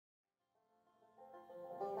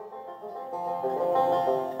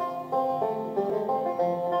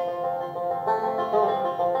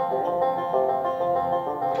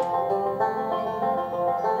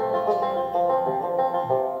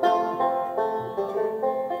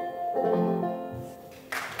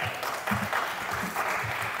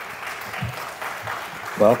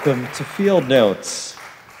Welcome to Field Notes,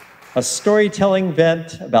 a storytelling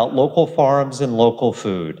event about local farms and local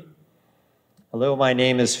food. Hello, my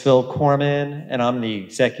name is Phil Corman, and I'm the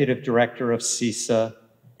Executive Director of CISA,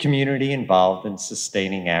 Community Involved in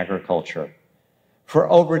Sustaining Agriculture. For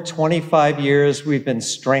over 25 years, we've been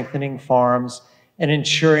strengthening farms and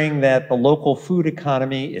ensuring that the local food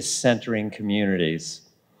economy is centering communities.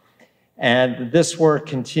 And this work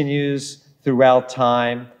continues throughout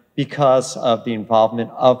time because of the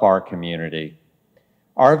involvement of our community.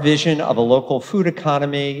 Our vision of a local food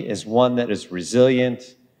economy is one that is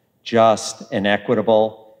resilient, just, and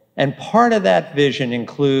equitable. And part of that vision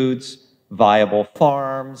includes viable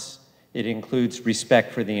farms. It includes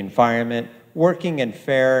respect for the environment, working in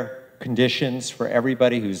fair conditions for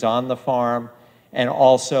everybody who's on the farm, and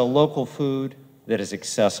also local food that is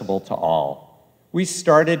accessible to all. We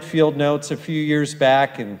started Field Notes a few years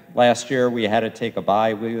back, and last year we had to take a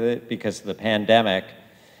bye with it because of the pandemic.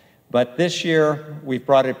 But this year, we've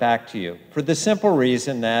brought it back to you for the simple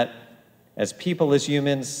reason that as people, as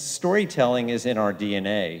humans, storytelling is in our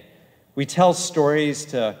DNA. We tell stories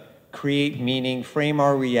to create meaning, frame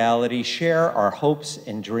our reality, share our hopes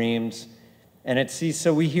and dreams. And at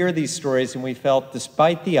CISA, we hear these stories and we felt,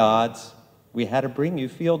 despite the odds, we had to bring you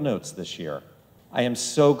Field Notes this year. I am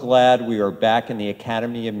so glad we are back in the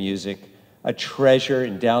Academy of Music, a treasure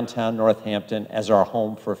in downtown Northampton, as our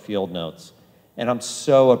home for Field Notes. And I'm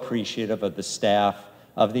so appreciative of the staff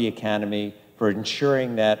of the Academy for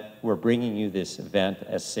ensuring that we're bringing you this event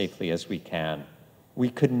as safely as we can. We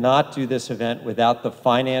could not do this event without the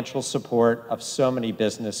financial support of so many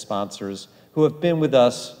business sponsors who have been with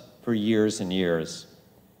us for years and years.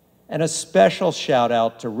 And a special shout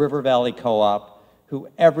out to River Valley Co-op, who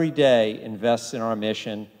every day invests in our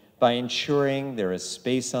mission by ensuring there is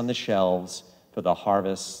space on the shelves for the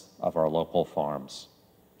harvest of our local farms.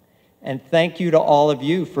 And thank you to all of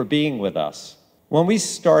you for being with us. When we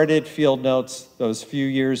started Field Notes those few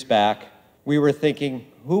years back, we were thinking,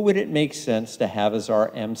 who would it make sense to have as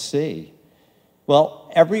our MC? Well,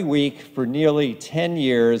 every week for nearly 10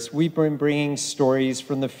 years, we've been bringing stories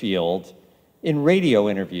from the field in radio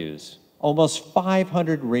interviews, almost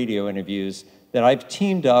 500 radio interviews that I've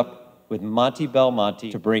teamed up with Monty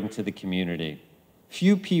Belmonte to bring to the community.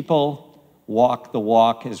 Few people walk the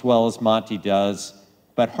walk as well as Monty does,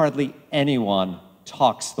 but hardly anyone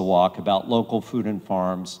talks the walk about local food and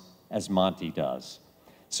farms as Monty does.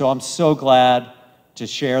 So I'm so glad to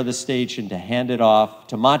share the stage and to hand it off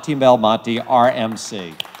to Monty Belmonte, our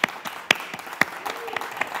MC.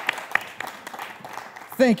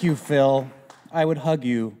 Thank you, Phil. I would hug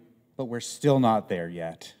you, but we're still not there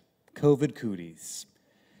yet. COVID cooties.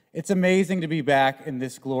 It's amazing to be back in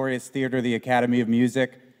this glorious theater, the Academy of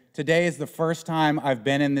Music. Today is the first time I've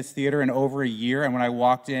been in this theater in over a year, and when I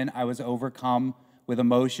walked in, I was overcome with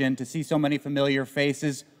emotion to see so many familiar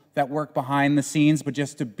faces that work behind the scenes, but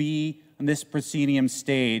just to be on this proscenium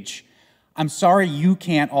stage. I'm sorry you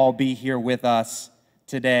can't all be here with us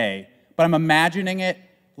today, but I'm imagining it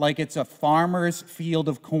like it's a farmer's field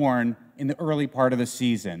of corn in the early part of the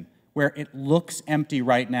season, where it looks empty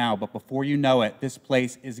right now, but before you know it, this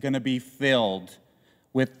place is going to be filled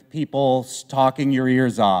with people talking your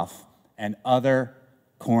ears off and other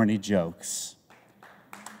corny jokes.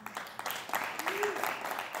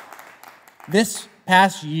 This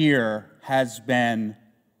past year has been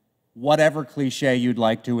whatever cliche you'd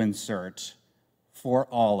like to insert for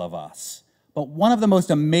all of us. But one of the most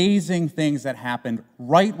amazing things that happened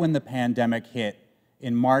right when the pandemic hit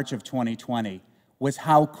in March of 2020 was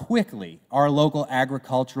how quickly our local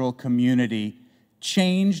agricultural community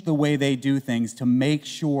changed the way they do things to make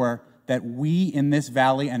sure that we in this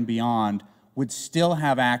valley and beyond would still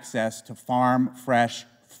have access to farm fresh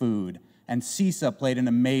food. And CISA played an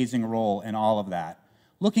amazing role in all of that.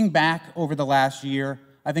 Looking back over the last year,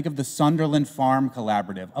 I think of the Sunderland Farm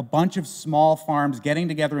Collaborative, a bunch of small farms getting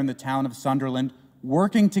together in the town of Sunderland,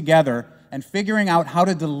 working together and figuring out how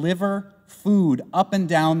to deliver food up and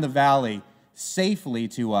down the valley safely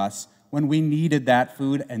to us when we needed that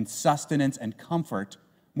food and sustenance and comfort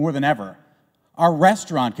more than ever. Our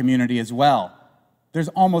restaurant community as well. There's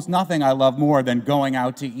almost nothing I love more than going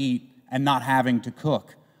out to eat and not having to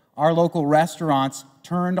cook. Our local restaurants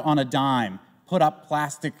turned on a dime, put up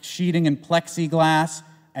plastic sheeting and plexiglass,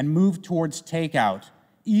 and moved towards takeout,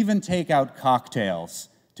 even takeout cocktails,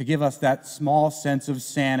 to give us that small sense of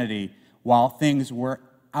sanity while things were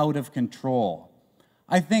out of control.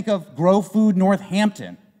 I think of Grow Food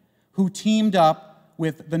Northampton, who teamed up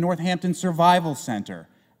with the Northampton Survival Center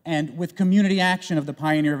and with Community Action of the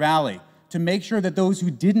Pioneer Valley to make sure that those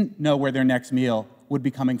who didn't know where their next meal would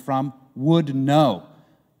be coming from would know.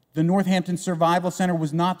 The Northampton Survival Center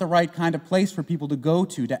was not the right kind of place for people to go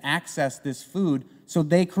to access this food, so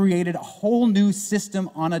they created a whole new system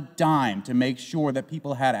on a dime to make sure that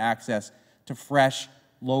people had access to fresh,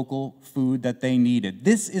 local food that they needed.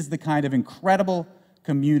 This is the kind of incredible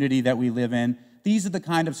community that we live in. These are the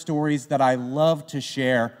kind of stories that I love to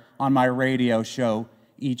share on my radio show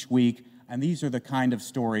each week, and these are the kind of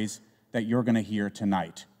stories that you're going to hear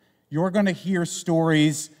tonight. You're going to hear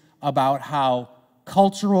stories about how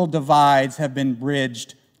cultural divides have been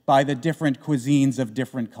bridged by the different cuisines of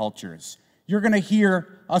different cultures. You're going to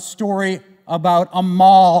hear a story about a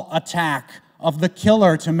mall attack of the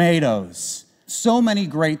killer tomatoes. So many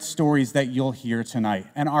great stories that you'll hear tonight.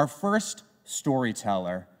 And our first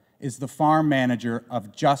storyteller is the farm manager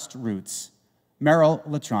of Just Roots, Meryl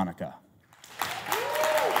Latronica.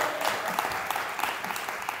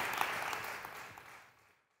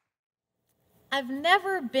 I've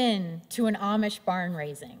never been to an Amish barn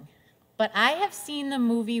raising, but I have seen the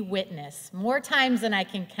movie Witness more times than I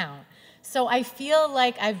can count, so I feel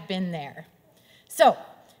like I've been there. So,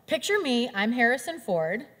 picture me, I'm Harrison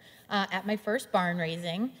Ford, at my first barn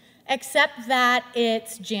raising, except that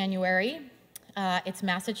it's January, it's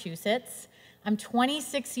Massachusetts, I'm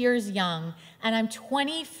 26 years young, and I'm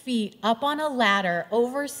 20 feet up on a ladder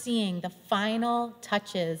overseeing the final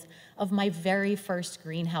touches of my very first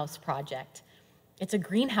greenhouse project. It's a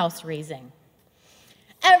greenhouse raising.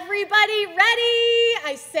 Everybody ready?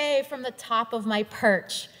 I say from the top of my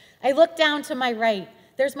perch. I look down to my right.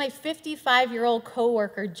 There's my 55-year-old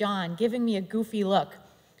coworker, John, giving me a goofy look.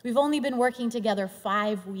 We've only been working together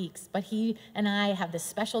 5 weeks, but he and I have this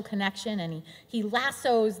special connection, and he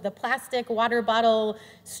lassos the plastic water bottle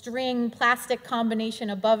string plastic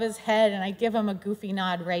combination above his head, and I give him a goofy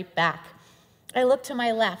nod right back. I look to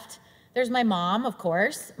my left. There's my mom, of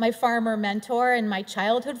course, my farmer mentor, and my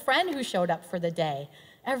childhood friend who showed up for the day.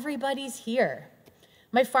 Everybody's here.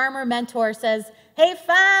 My farmer mentor says, "Hey,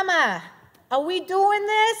 farmer, are we doing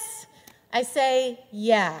this?" I say,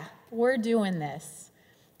 "Yeah, we're doing this."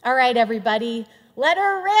 "All right, everybody, let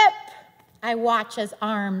her rip." I watch as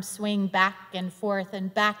arms swing back and forth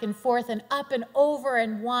and up and over,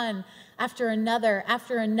 and one after another,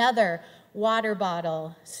 water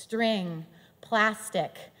bottle, string,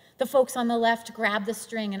 plastic. The folks on the left grab the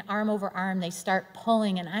string, and arm over arm, they start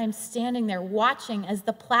pulling, and I'm standing there watching as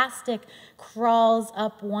the plastic crawls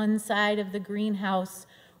up one side of the greenhouse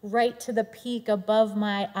right to the peak above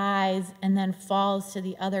my eyes and then falls to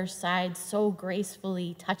the other side so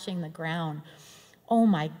gracefully, touching the ground. Oh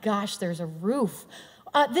my gosh, there's a roof.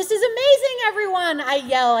 This is amazing, everyone, I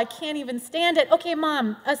yell. I can't even stand it. "Okay,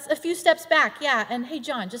 Mom, a few steps back, yeah. And hey,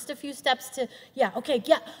 John, just a few steps to, yeah, okay,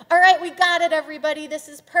 yeah. All right, we got it, everybody. This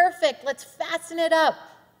is perfect. Let's fasten it up."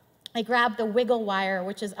 I grab the wiggle wire,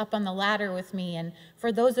 which is up on the ladder with me. And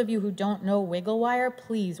for those of you who don't know wiggle wire,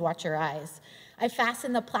 please watch your eyes. I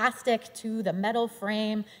fasten the plastic to the metal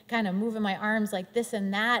frame, kind of moving my arms like this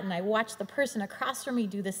and that, and I watch the person across from me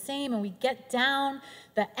do the same, and we get down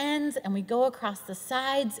the ends and we go across the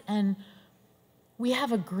sides, and we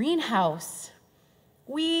have a greenhouse.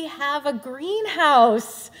 We have a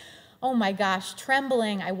greenhouse. Oh my gosh,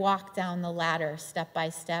 trembling, I walk down the ladder step by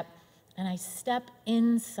step, and I step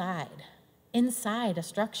inside a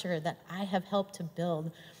structure that I have helped to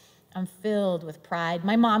build. I'm filled with pride.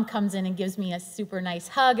 My mom comes in and gives me a super nice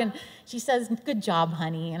hug, and she says, "Good job,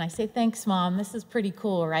 honey." And I say, "Thanks, Mom. This is pretty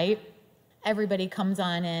cool, right?" Everybody comes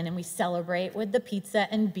on in, and we celebrate with the pizza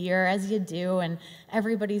and beer, as you do, and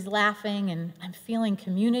everybody's laughing, and I'm feeling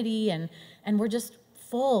community, and we're just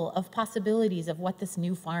full of possibilities of what this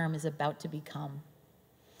new farm is about to become.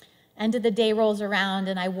 End of the day rolls around,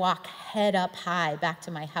 and I walk head up high back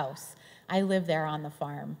to my house. I live there on the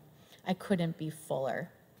farm. I couldn't be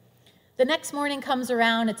fuller. The next morning comes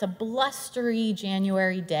around, it's a blustery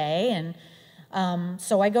January day, and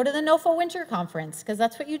so I go to the NOFA Winter Conference, because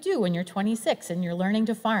that's what you do when you're 26 and you're learning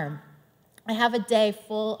to farm. I have a day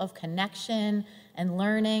full of connection and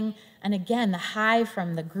learning, and again, the high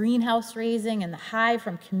from the greenhouse raising and the high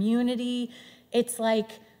from community. It's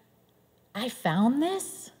like, I found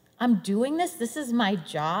this, I'm doing this, this is my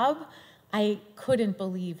job. I couldn't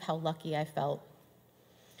believe how lucky I felt.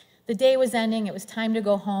 The day was ending, it was time to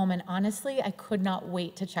go home, and honestly, I could not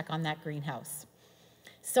wait to check on that greenhouse.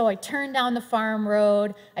 So I turn down the farm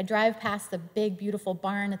road, I drive past the big, beautiful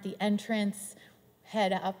barn at the entrance,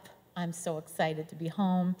 head up. I'm so excited to be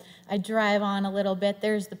home. I drive on a little bit,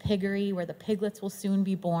 there's the piggery where the piglets will soon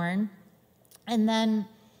be born. And then,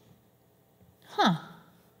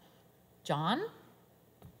 John?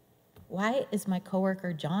 Why is my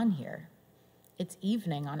coworker John here? It's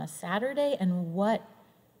evening on a Saturday, and what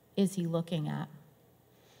is he looking at?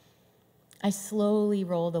 I slowly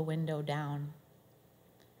roll the window down,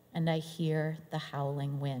 and I hear the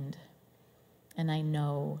howling wind, and I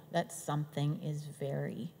know that something is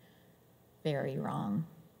very, very wrong.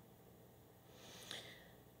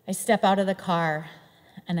 I step out of the car,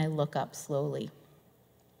 and I look up slowly.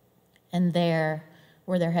 And there,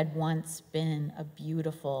 where there had once been a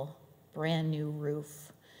beautiful, brand new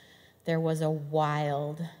roof, there was a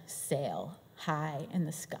wild sail high in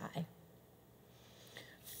the sky.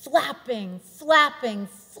 Flapping, flapping,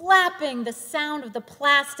 flapping, the sound of the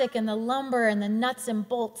plastic and the lumber and the nuts and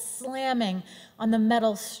bolts slamming on the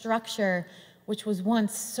metal structure, which was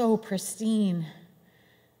once so pristine.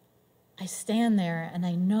 I stand there and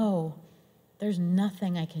I know there's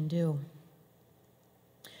nothing I can do.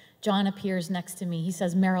 John appears next to me. He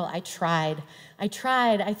says, Meryl, I tried.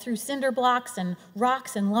 I threw cinder blocks and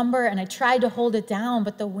rocks and lumber, and I tried to hold it down,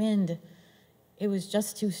 but the wind, it was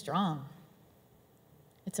just too strong.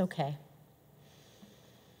 It's okay.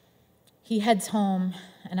 He heads home,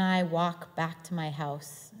 and I walk back to my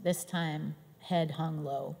house, this time head hung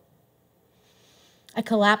low. I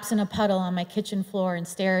collapse in a puddle on my kitchen floor and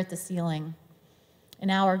stare at the ceiling.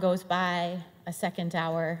 An hour goes by, a second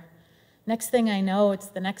hour. Next thing I know, it's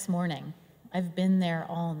the next morning. I've been there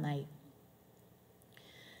all night.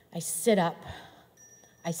 I sit up.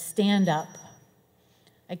 I stand up.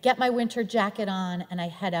 I get my winter jacket on, and I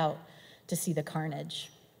head out to see the carnage.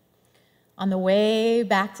 On the way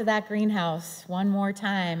back to that greenhouse, one more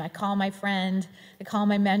time, I call my friend, I call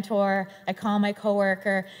my mentor, I call my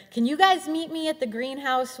coworker. Can you guys meet me at the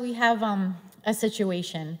greenhouse? We have a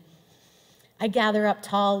situation. I gather up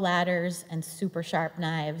tall ladders and super sharp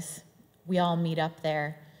knives. We all meet up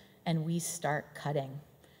there, and we start cutting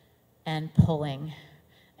and pulling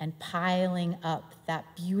and piling up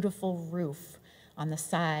that beautiful roof on the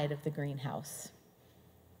side of the greenhouse.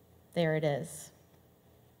 There it is.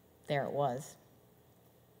 There it was.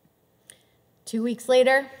 2 weeks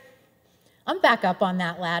later, I'm back up on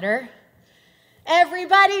that ladder.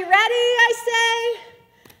 Everybody ready, I say?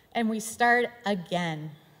 And we start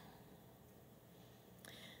again.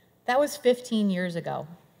 That was 15 years ago.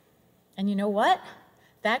 And you know what?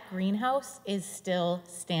 That greenhouse is still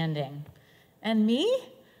standing. And me?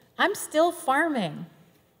 I'm still farming.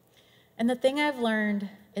 And the thing I've learned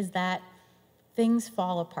is that things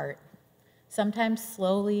fall apart. Sometimes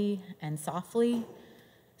slowly and softly,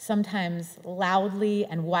 sometimes loudly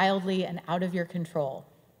and wildly and out of your control.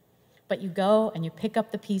 But you go and you pick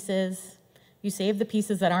up the pieces, you save the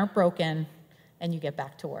pieces that aren't broken, and you get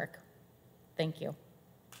back to work. Thank you.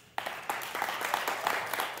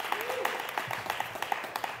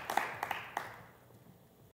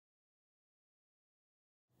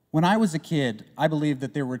 When I was a kid, I believed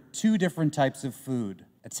that there were two different types of food,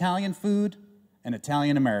 Italian food and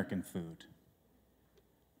Italian-American food.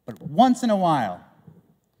 But once in a while,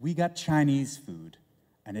 we got Chinese food,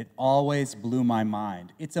 and it always blew my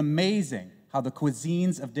mind. It's amazing how the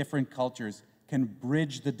cuisines of different cultures can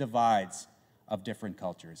bridge the divides of different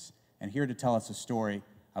cultures. And here to tell us a story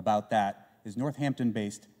about that is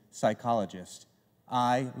Northampton-based psychologist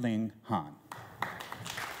Ai Ling Han.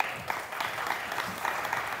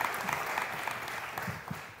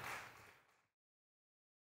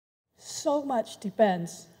 So much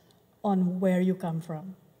depends on where you come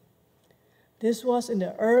from. This was in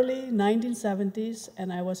the early 1970s,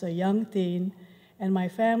 and I was a young teen, and my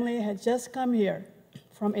family had just come here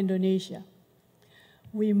from Indonesia.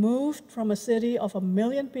 We moved from a city of 1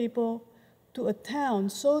 million people to a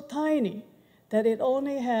town so tiny that it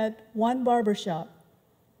only had one barbershop,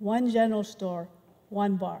 one general store,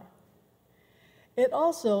 one bar. It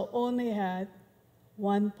also only had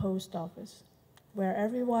one post office, where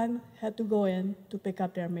everyone had to go in to pick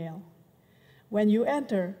up their mail. When you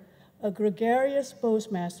enter, a gregarious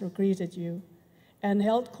postmaster greeted you and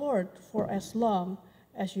held court for as long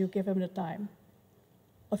as you give him the time.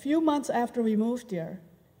 A few months after we moved here,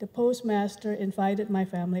 the postmaster invited my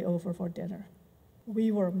family over for dinner.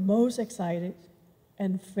 We were most excited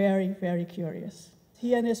and very, very curious.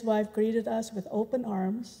 He and his wife greeted us with open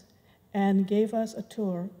arms and gave us a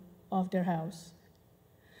tour of their house.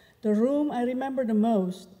 The room I remember the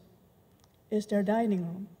most is their dining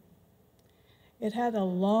room. It had a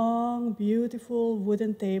long, beautiful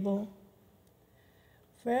wooden table,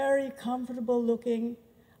 very comfortable looking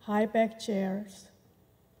high-back chairs,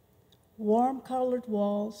 warm colored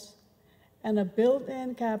walls, and a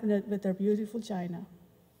built-in cabinet with their beautiful china.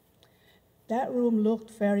 That room looked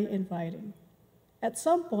very inviting. At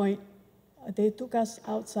some point, they took us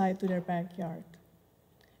outside to their backyard.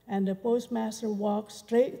 And the postmaster walked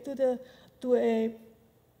straight to a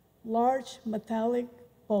large metallic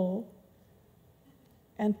pole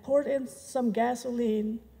and poured in some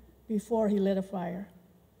gasoline before he lit a fire.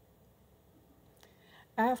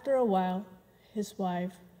 After a while, his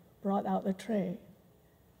wife brought out a tray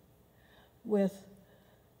with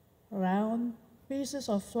round pieces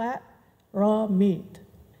of flat, raw meat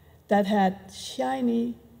that had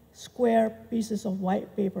shiny, square pieces of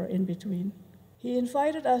white paper in between. He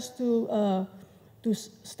invited us to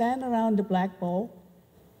stand around the black bowl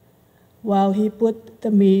while he put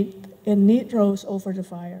the meat in neat rows over the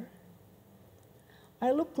fire.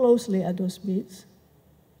 I looked closely at those meats.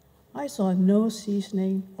 I saw no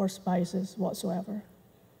seasoning or spices whatsoever.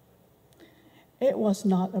 It was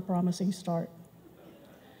not a promising start.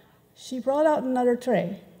 She brought out another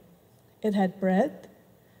tray. It had bread,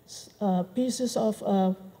 pieces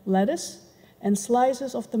of lettuce, and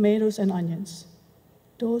slices of tomatoes and onions.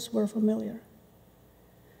 Those were familiar.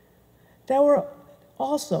 There were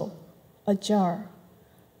also a jar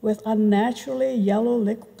with unnaturally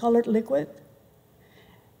yellow colored liquid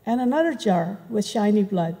and another jar with shiny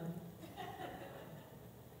blood.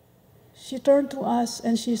 She turned to us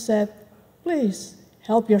and she said, "Please,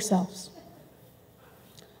 help yourselves."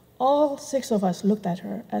 All 6 of us looked at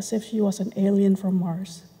her as if she was an alien from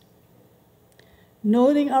Mars.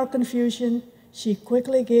 Noting our confusion, she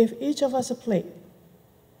quickly gave each of us a plate.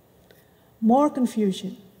 More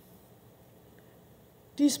confusion.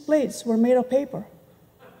 These plates were made of paper,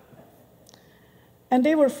 and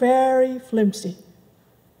they were very flimsy.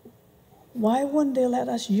 Why wouldn't they let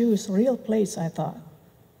us use real plates, I thought.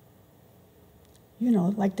 You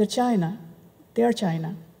know, like their China.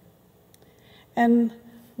 And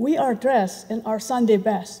we are dressed in our Sunday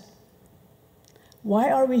best.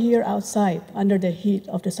 Why are we here outside under the heat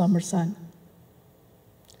of the summer sun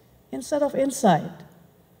instead of inside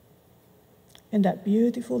in that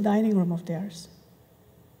beautiful dining room of theirs?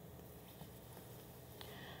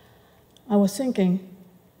 I was thinking,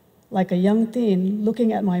 like a young teen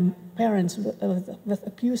looking at my parents with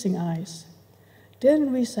accusing eyes,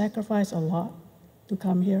 didn't we sacrifice a lot to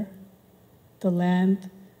come here, the land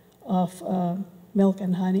of milk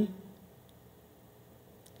and honey?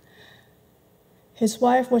 His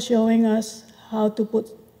wife was showing us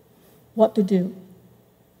what to do.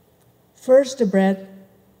 First the bread,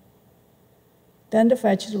 then the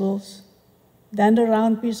vegetables, then the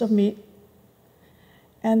round piece of meat,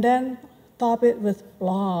 and then top it with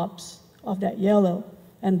blobs of that yellow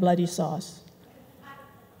and bloody sauce.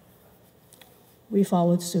 We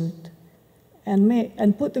followed suit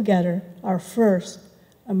and put together our first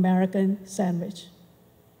American sandwich.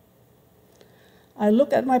 I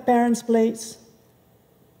looked at my parents' plates.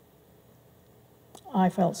 I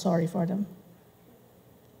felt sorry for them.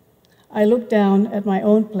 I looked down at my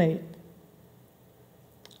own plate.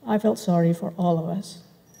 I felt sorry for all of us.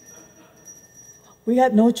 We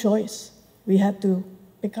had no choice. We had to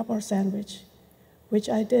pick up our sandwich, which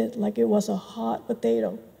I did like it was a hot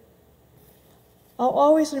potato. I'll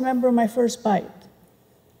always remember my first bite.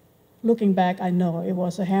 Looking back, I know it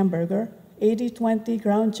was a hamburger, 80/20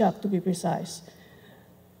 ground chuck to be precise.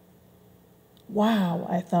 Wow,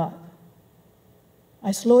 I thought.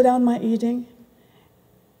 I slowed down my eating,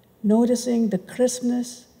 noticing the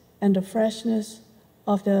crispness and the freshness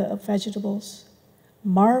of the vegetables,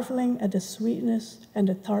 marveling at the sweetness and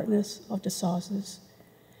the tartness of the sauces,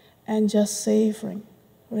 and just savoring,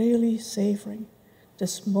 really savoring, the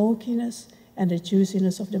smokiness and the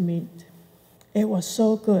juiciness of the meat. It was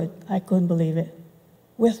so good, I couldn't believe it.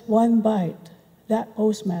 With one bite, that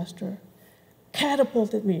postmaster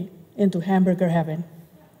catapulted me into hamburger heaven.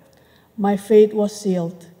 My fate was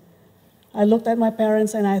sealed. I looked at my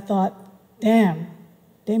parents and I thought, damn,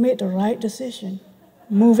 they made the right decision,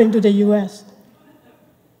 moving to the US.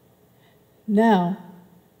 Now,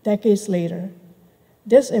 decades later,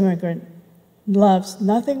 this immigrant loves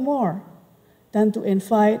nothing more than to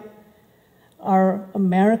invite our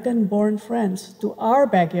American-born friends to our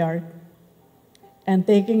backyard and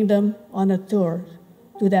taking them on a tour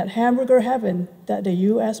to that hamburger heaven that the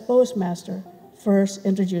US postmaster first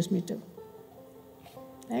introduced me to.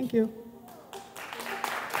 Thank you.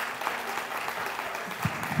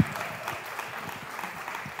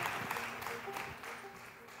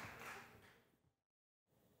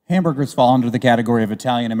 Hamburgers fall under the category of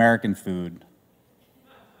Italian-American food,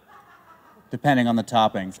 depending on the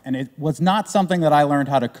toppings. And it was not something that I learned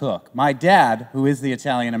how to cook. My dad, who is the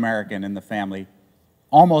Italian-American in the family,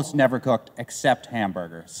 almost never cooked except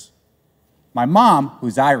hamburgers. My mom,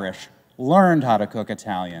 who's Irish, learned how to cook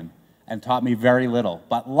Italian and taught me very little.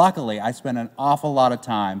 But luckily, I spent an awful lot of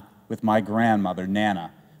time with my grandmother,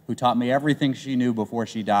 Nana, who taught me everything she knew before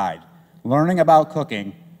she died. Learning about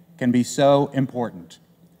cooking can be so important.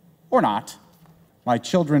 Or not. My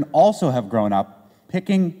children also have grown up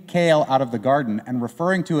picking kale out of the garden and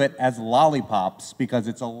referring to it as lollipops because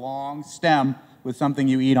it's a long stem with something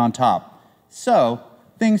you eat on top. So,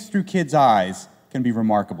 things through kids' eyes can be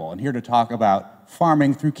remarkable. And here to talk about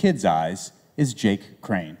farming through kids' eyes is Jake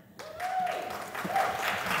Crane.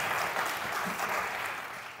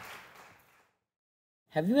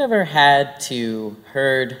 Have you ever had to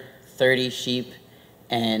herd 30 sheep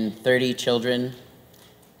and 30 children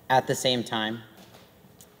at the same time?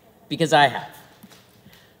 Because I have.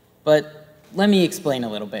 But let me explain a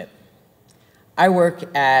little bit. I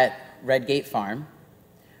work at Redgate Farm.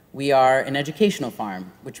 We are an educational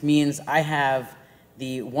farm, which means I have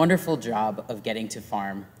the wonderful job of getting to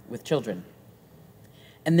farm with children.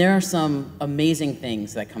 And there are some amazing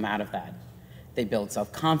things that come out of that. They build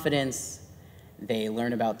self-confidence, they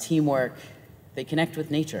learn about teamwork, they connect with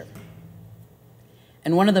nature.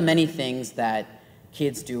 And one of the many things that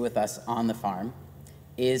kids do with us on the farm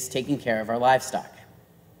is taking care of our livestock,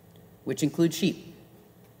 which includes sheep.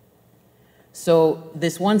 So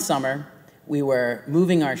this one summer, we were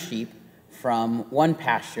moving our sheep from one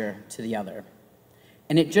pasture to the other.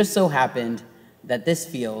 And it just so happened that this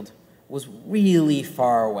field was really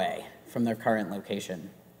far away from their current location.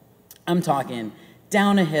 I'm talking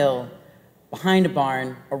down a hill, behind a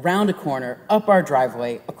barn, around a corner, up our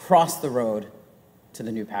driveway, across the road to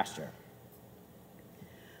the new pasture.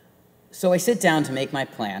 So I sit down to make my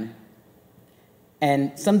plan,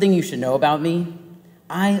 and something you should know about me,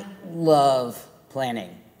 I love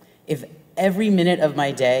planning. If every minute of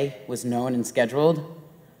my day was known and scheduled,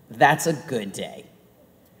 that's a good day.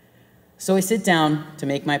 So I sit down to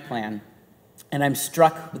make my plan, and I'm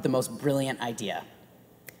struck with the most brilliant idea.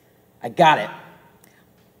 I got it.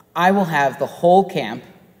 I will have the whole camp,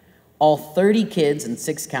 all 30 kids and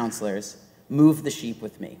 6 counselors, move the sheep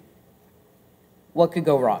with me. What could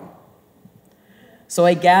go wrong? So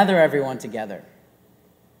I gather everyone together.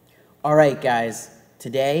 All right, guys,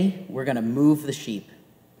 today we're gonna move the sheep.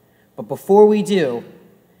 But before we do,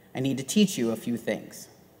 I need to teach you a few things.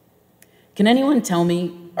 Can anyone tell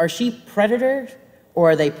me, are sheep predators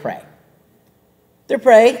or are they prey? They're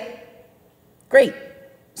prey. Great.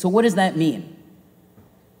 So what does that mean?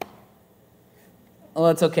 Well,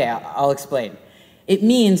 it's okay, I'll explain. It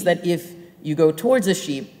means that if you go towards a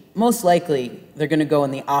sheep, most likely they're gonna go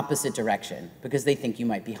in the opposite direction because they think you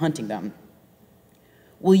might be hunting them.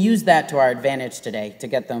 We'll use that to our advantage today to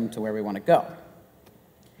get them to where we wanna go.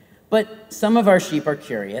 But some of our sheep are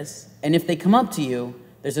curious, and if they come up to you,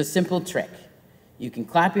 there's a simple trick. You can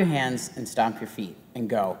clap your hands and stomp your feet and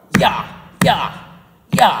go, yah, yah,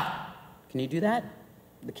 yah. Can you do that?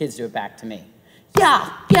 The kids do it back to me. Yah,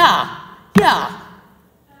 yah, yah.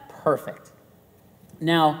 Perfect.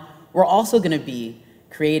 Now, we're also gonna be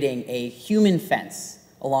creating a human fence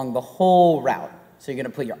along the whole route. So you're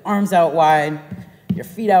gonna put your arms out wide, your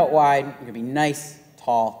feet out wide, you're gonna be nice,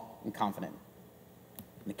 tall, and confident.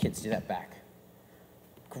 And the kids do that back.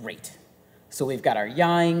 Great. So we've got our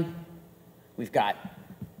yawing, we've got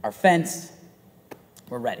our fence,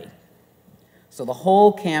 we're ready. So the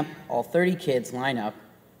whole camp, all 30 kids line up.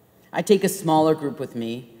 I take a smaller group with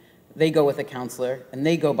me, they go with a counselor, and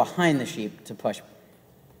they go behind the sheep to push.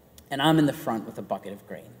 And I'm in the front with a bucket of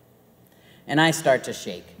grain. And I start to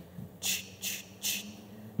shake.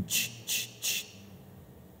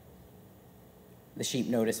 The sheep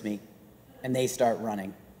notice me, and they start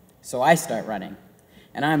running. So I start running,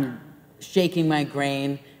 and I'm shaking my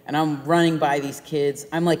grain, and I'm running by these kids.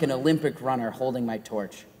 I'm like an Olympic runner holding my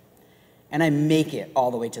torch. And I make it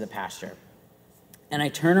all the way to the pasture. And I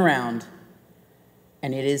turn around,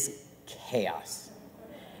 and it is chaos.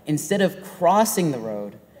 Instead of crossing the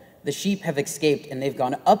road, the sheep have escaped and they've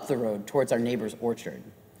gone up the road towards our neighbor's orchard.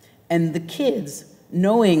 And the kids,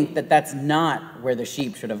 knowing that that's not where the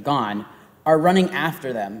sheep should have gone, are running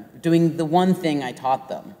after them, doing the one thing I taught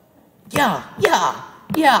them. Yeah, yeah,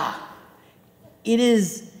 yeah. It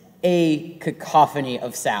is a cacophony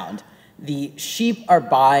of sound. The sheep are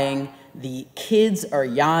baaing, the kids are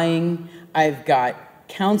yawing. I've got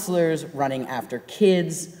counselors running after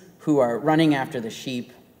kids who are running after the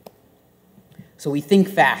sheep. So we think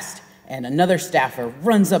fast, and another staffer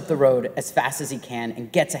runs up the road as fast as he can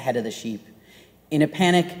and gets ahead of the sheep. In a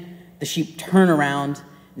panic, the sheep turn around,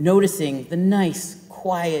 noticing the nice,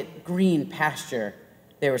 quiet, green pasture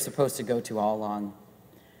they were supposed to go to all along.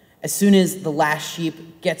 As soon as the last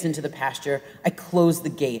sheep gets into the pasture, I close the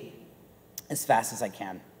gate as fast as I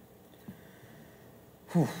can.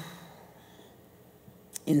 Whew.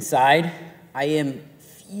 Inside, I am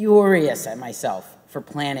furious at myself for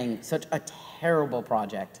planning such a terrible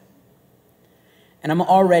project. And I'm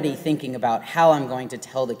already thinking about how I'm going to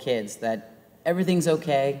tell the kids that everything's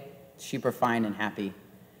okay, sheep are fine and happy.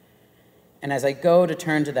 And as I go to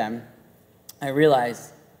turn to them, I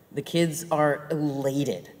realize the kids are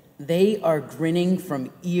elated. They are grinning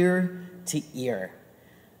from ear to ear.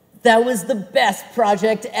 That was the best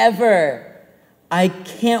project ever. I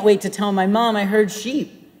can't wait to tell my mom I heard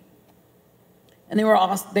sheep. And they were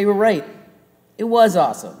awesome. They were right. It was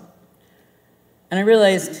awesome. And I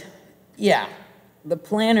realized, yeah, the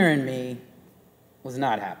planner in me was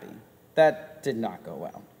not happy. That did not go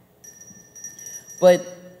well.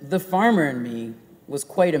 But the farmer in me was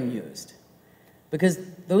quite amused, because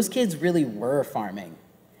those kids really were farming.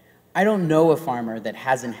 I don't know a farmer that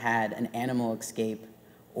hasn't had an animal escape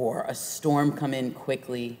or a storm come in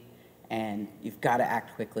quickly and you've got to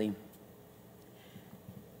act quickly.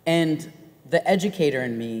 And the educator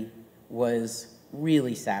in me was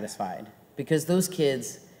really satisfied, because those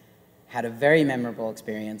kids had a very memorable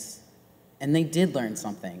experience and they did learn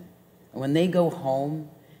something. And when they go home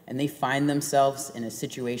and they find themselves in a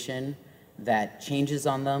situation that changes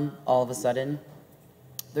on them all of a sudden,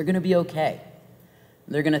 they're going to be okay.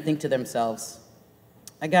 They're going to think to themselves,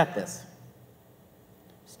 I got this.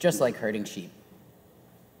 It's just like herding sheep.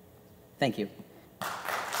 Thank you.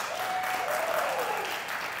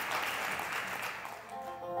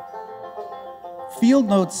 Field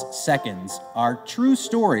Notes Seconds are true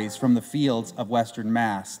stories from the fields of Western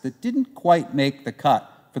Mass that didn't quite make the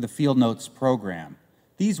cut for the Field Notes program.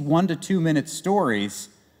 These 1 to 2 minute stories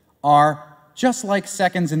are just like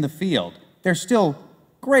seconds in the field. They're still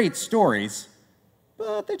great stories,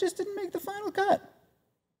 but they just didn't make the final cut.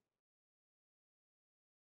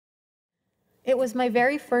 It was my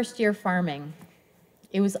very first year farming.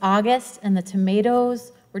 It was August and the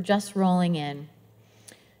tomatoes were just rolling in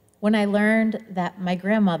when I learned that my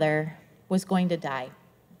grandmother was going to die.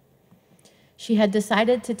 She had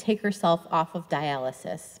decided to take herself off of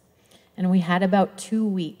dialysis, and we had about 2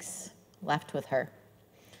 weeks left with her.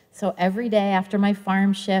 So every day after my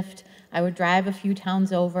farm shift, I would drive a few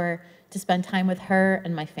towns over to spend time with her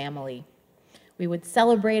and my family. We would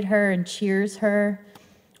celebrate her and cheers her,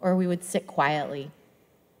 or we would sit quietly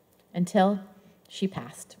until she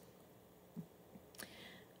passed.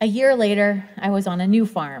 A year later, I was on a new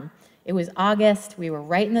farm. It was August, we were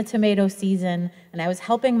right in the tomato season, and I was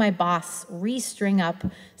helping my boss restring up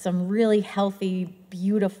some really healthy,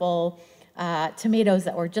 beautiful tomatoes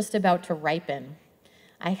that were just about to ripen.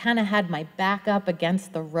 I kind of had my back up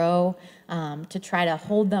against the row to try to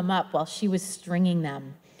hold them up while she was stringing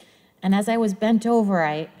them. And as I was bent over,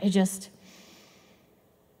 I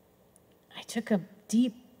took a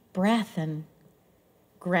deep breath and,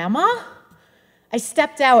 Grandma? I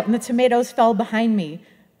stepped out and the tomatoes fell behind me.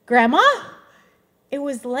 Grandma? It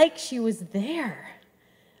was like she was there.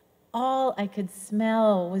 All I could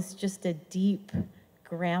smell was just a deep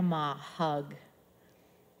grandma hug.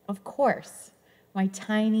 Of course, my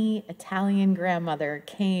tiny Italian grandmother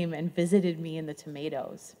came and visited me in the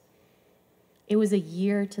tomatoes. It was a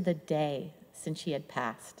year to the day since she had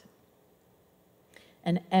passed.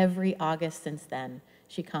 And every August since then,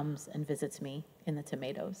 she comes and visits me in the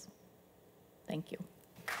tomatoes. Thank you.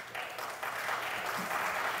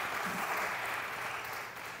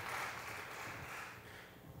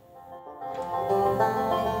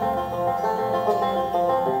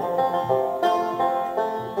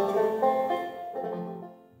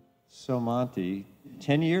 So Monty,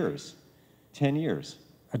 10 years, 10 years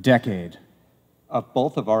A decade. of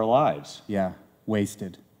both of our lives. Yeah,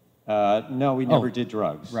 wasted. No, we never did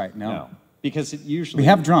drugs. Right, no. Because it usually... We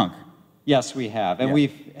have drunk, Yes, we have. And Yeah.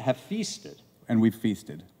 we have feasted and we've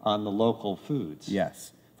feasted. on the local foods.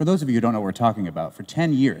 Yes. For those of you who don't know what we're talking about, for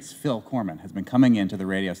 10 years, Phil Corman has been coming into the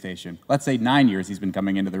radio station. Let's say 9 years he's been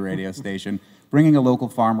coming into the radio station, bringing a local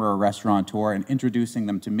farmer or restaurateur and introducing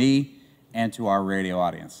them to me and to our radio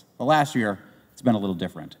audience. But last year, it's been a little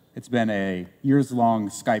different. It's been a years-long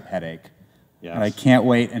Skype headache. Yes. And I can't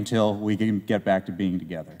wait until we can get back to being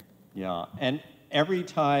together. Yeah, and every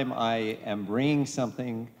time I am bringing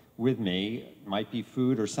something with me, it might be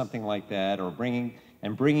food or something like that, or bringing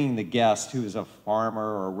the guest who is a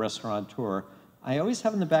farmer or a restaurateur, I always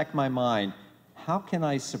have in the back of my mind, how can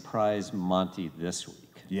I surprise Monty this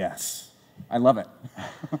week? Yes, I love it.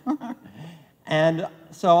 And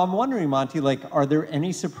so I'm wondering, Monty, like, are there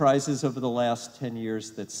any surprises over the last 10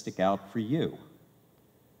 years that stick out for you?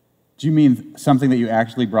 Do you mean something that you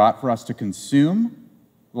actually brought for us to consume,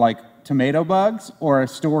 like tomato bugs, or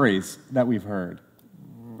stories that we've heard?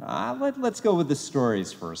 Let's go with the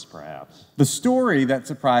stories first, perhaps. The story that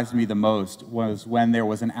surprised me the most was when there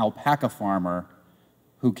was an alpaca farmer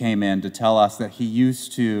who came in to tell us that he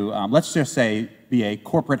used to, let's just say, be a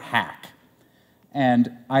corporate hack.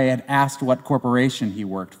 And I had asked what corporation he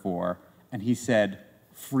worked for, and he said,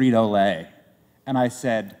 Frito-Lay. And I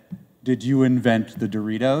said, did you invent the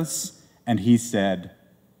Doritos? And he said,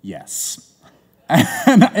 yes.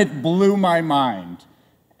 And it blew my mind.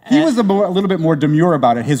 He was a little bit more demure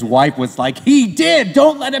about it. His wife was like, he did!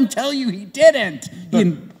 Don't let him tell you he didn't!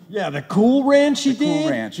 Yeah, the Cool Ranch he did. Cool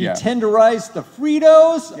Ranch, he yeah. tenderized the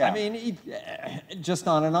Fritos. Yeah. I mean, just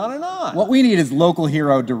on and on and on. What we need is local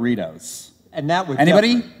hero Doritos. And that would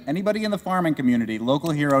Anybody in the farming community,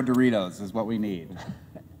 local hero Doritos is what we need.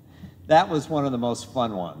 That was one of the most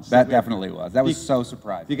fun ones. That definitely was. That was so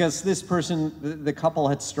surprising. Because this person, the couple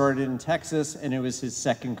had started in Texas, and it was his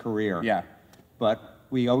second career. Yeah. But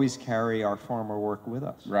we always carry our farmer work with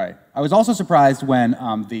us. Right. I was also surprised when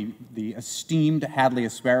the esteemed Hadley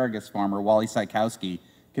asparagus farmer, Wally Sykowski,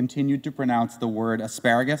 continued to pronounce the word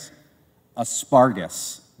asparagus,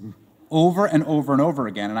 aspargus, over and over and over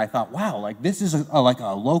again. And I thought, wow, like this is like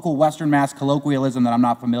a local Western Mass colloquialism that I'm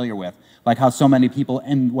not familiar with. Like how so many people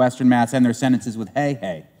in Western Mass end their sentences with hey,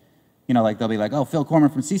 hey. You know, like they'll be like, oh, Phil Corman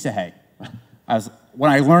from CISA, hey.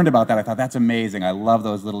 When I learned about that, I thought, that's amazing. I love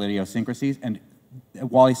those little idiosyncrasies. And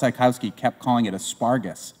Wally Sykowski kept calling it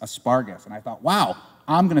asparagus. And I thought, wow,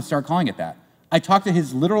 I'm going to start calling it that. I talked to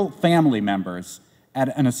his literal family members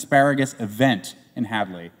at an asparagus event in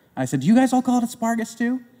Hadley. And I said, do you guys all call it asparagus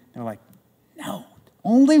too? They're like, no,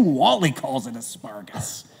 only Wally calls it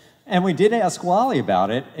asparagus. And we did ask Wally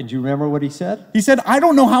about it, and do you remember what he said? He said, I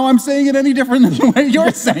don't know how I'm saying it any different than the way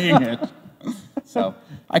you're saying it. So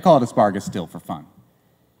I call it asparagus still for fun.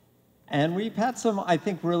 And we've had some, I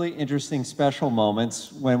think, really interesting special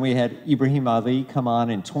moments when we had Ibrahim Ali come on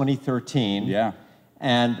in 2013. Yeah.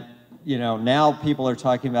 And, you know, now people are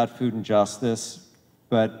talking about food and justice,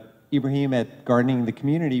 but Ibrahim at Gardening the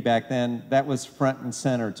Community back then, that was front and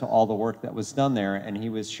center to all the work that was done there, and he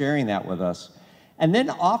was sharing that with us. And then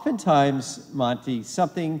oftentimes, Monty,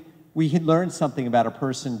 we had learned something about a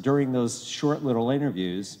person during those short little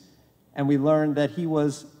interviews, and we learned that he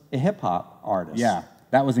was a hip-hop artist. Yeah,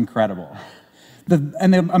 that was incredible.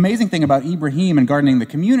 And the amazing thing about Ibrahim and Gardening the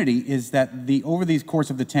Community is that over the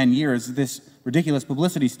course of the 10 years, this ridiculous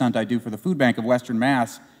publicity stunt I do for the Food Bank of Western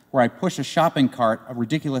Mass, where I push a shopping cart a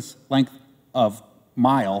ridiculous length of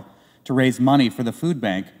mile to raise money for the food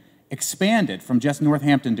bank, expanded from just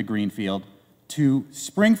Northampton to Greenfield to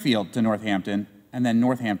Springfield to Northampton, and then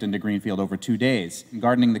Northampton to Greenfield over 2 days. And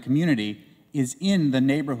Gardening the Community is in the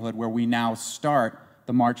neighborhood where we now start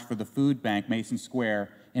the March for the Food Bank, Mason Square,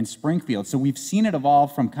 in Springfield. So we've seen it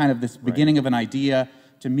evolve from kind of this beginning of an idea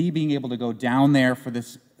to me being able to go down there for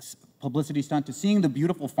this publicity stunt, to seeing the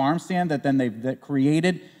beautiful farm stand that then they've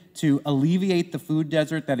created to alleviate the food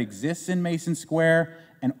desert that exists in Mason Square.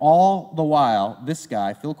 And all the while, this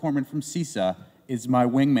guy, Phil Corman from CISA, is my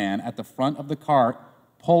wingman at the front of the cart,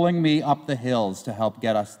 pulling me up the hills to help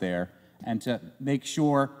get us there and to make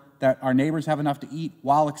sure that our neighbors have enough to eat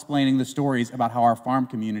while explaining the stories about how our farm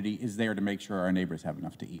community is there to make sure our neighbors have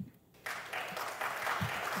enough to eat.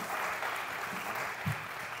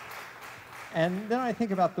 And then I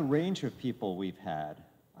think about the range of people we've had.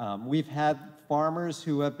 We've had farmers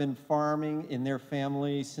who have been farming in their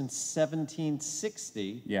family since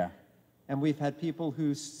 1760. Yeah. And we've had people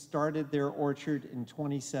who started their orchard in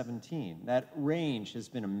 2017. That range has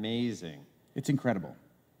been amazing. It's incredible.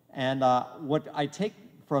 And what I take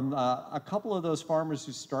from a couple of those farmers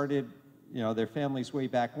who started, their families way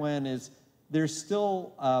back when is there's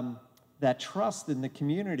still that trust in the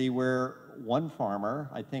community where one farmer,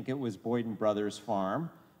 I think it was Boyden Brothers Farm,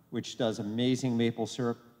 which does amazing maple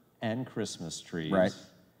syrup and Christmas trees. Right.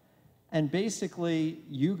 And basically,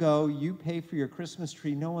 you go, you pay for your Christmas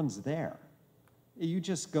tree, no one's there. You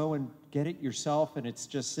just go and get it yourself, and it's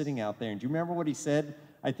just sitting out there. And do you remember what he said?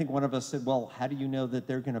 I think one of us said, well, how do you know that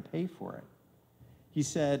they're going to pay for it? He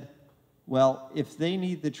said, well, if they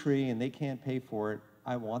need the tree and they can't pay for it,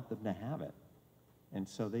 I want them to have it. And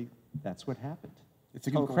so that's what happened. It's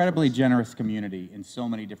an incredibly generous community in so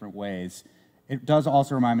many different ways. It does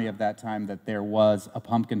also remind me of that time that there was a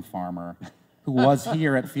pumpkin farmer who was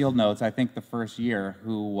here at Field Notes, I think the first year,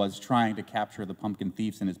 who was trying to capture the pumpkin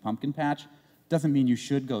thieves in his pumpkin patch. Doesn't mean you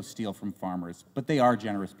should go steal from farmers, but they are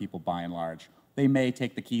generous people by and large. They may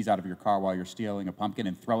take the keys out of your car while you're stealing a pumpkin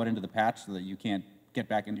and throw it into the patch so that you can't get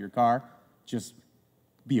back into your car. Just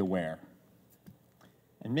be aware.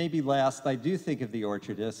 And maybe last, I do think of the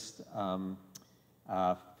orchardist,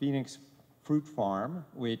 Phoenix Fruit Farm,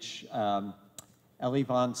 which Ellie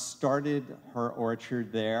Vaughn started her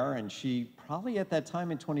orchard there, and she probably at that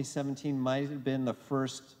time in 2017 might have been the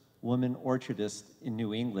first woman orchardist in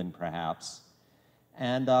New England, perhaps.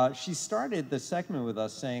 And she started the segment with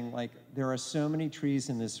us saying, like, there are so many trees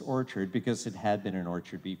in this orchard, because it had been an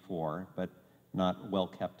orchard before, but not well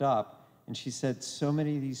kept up. And she said, so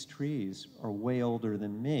many of these trees are way older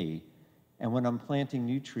than me. And when I'm planting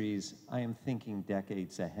new trees, I am thinking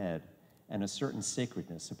decades ahead, and a certain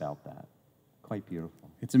sacredness about that. Quite beautiful.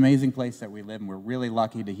 It's an amazing place that we live, and we're really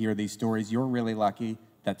lucky to hear these stories. You're really lucky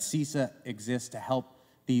that CISA exists to help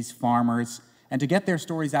these farmers and to get their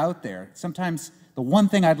stories out there. Sometimes the one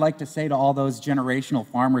thing I'd like to say to all those generational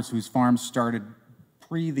farmers whose farms started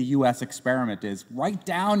pre the US experiment is, write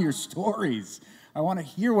down your stories. I want to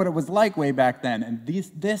hear what it was like way back then. And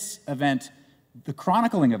this event, the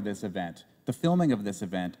chronicling of this event, the filming of this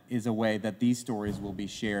event, is a way that these stories will be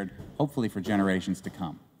shared, hopefully for generations to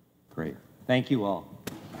come. Great. Thank you all.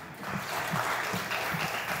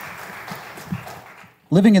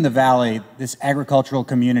 Living in the Valley, this agricultural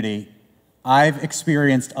community, I've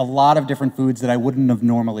experienced a lot of different foods that I wouldn't have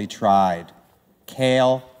normally tried.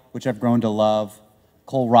 Kale, which I've grown to love,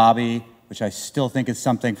 kohlrabi, which I still think is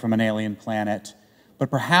something from an alien planet. But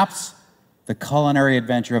perhaps the culinary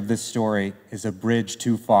adventure of this story is a bridge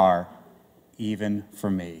too far, even for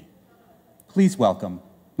me. Please welcome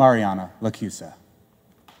Mariana Lacusa.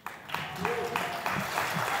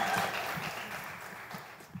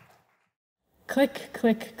 Click,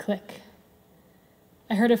 click, click.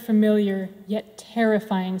 I heard a familiar yet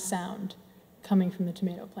terrifying sound coming from the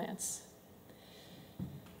tomato plants.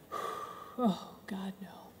 Oh, God,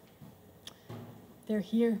 no. They're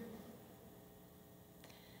here.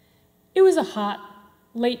 It was a hot,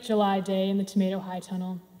 late July day in the tomato high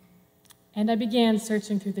tunnel, and I began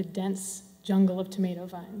searching through the dense jungle of tomato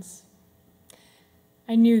vines.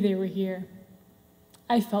 I knew they were here.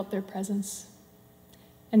 I felt their presence.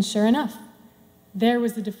 And sure enough, there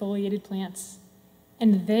was the defoliated plants,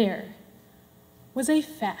 and there was a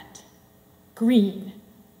fat, green,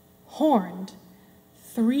 horned,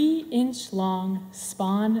 3-inch-long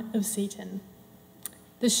spawn of Satan.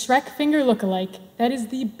 The Shrek finger lookalike that is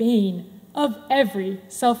the bane of every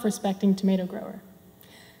self-respecting tomato grower.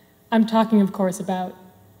 I'm talking, of course, about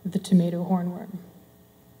the tomato hornworm.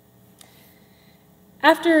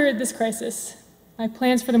 After this crisis, my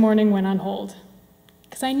plans for the morning went on hold,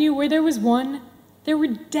 because I knew where there was one, there were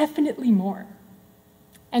definitely more.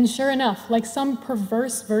 And sure enough, like some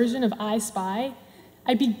perverse version of I Spy,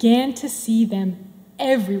 I began to see them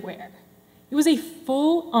everywhere. It was a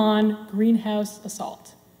full-on greenhouse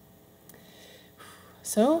assault.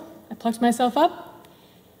 So I plucked myself up,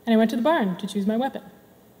 and I went to the barn to choose my weapon.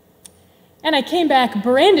 And I came back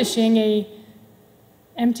brandishing an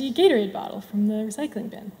empty Gatorade bottle from the recycling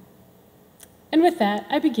bin. And with that,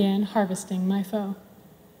 I began harvesting my foe.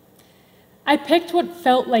 I picked what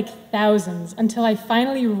felt like thousands until I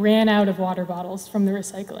finally ran out of water bottles from the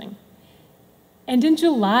recycling. And in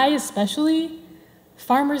July especially,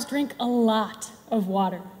 farmers drink a lot of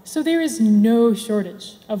water, so there is no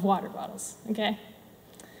shortage of water bottles, okay?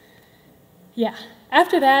 Yeah,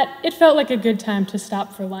 after that, it felt like a good time to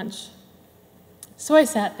stop for lunch. So I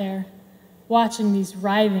sat there, watching these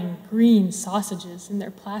writhing green sausages in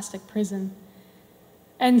their plastic prison,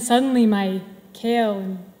 and suddenly my kale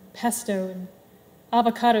and pesto and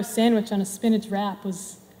avocado sandwich on a spinach wrap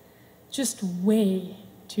was just way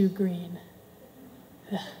too green.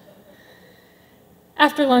 Ugh.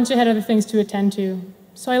 After lunch, I had other things to attend to,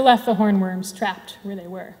 so I left the hornworms trapped where they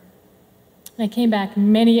were. And I came back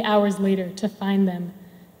many hours later to find them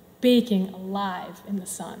baking alive in the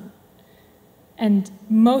sun. And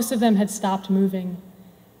most of them had stopped moving,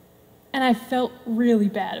 and I felt really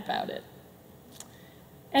bad about it.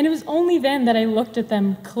 And it was only then that I looked at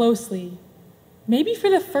them closely, maybe for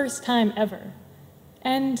the first time ever,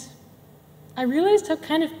 and I realized how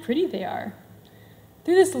kind of pretty they are.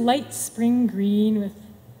 They're this light spring green with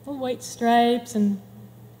little white stripes and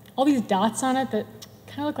all these dots on it that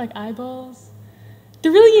kind of look like eyeballs.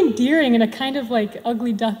 They're really endearing in a kind of like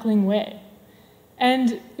ugly duckling way.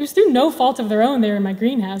 And it was through no fault of their own they were in my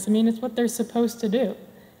greenhouse. I mean, it's what they're supposed to do.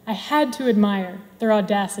 I had to admire their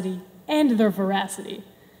audacity and their veracity,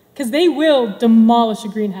 because they will demolish a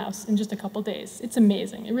greenhouse in just a couple days. It's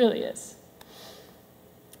amazing, it really is.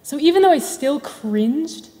 So even though I still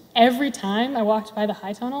cringed every time I walked by the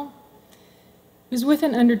high tunnel, it was with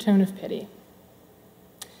an undertone of pity.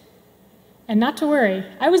 And not to worry,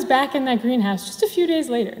 I was back in that greenhouse just a few days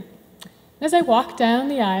later. And as I walked down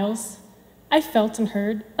the aisles, I felt and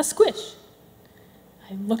heard a squish.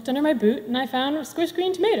 I looked under my boot and I found a squished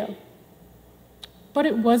green tomato. But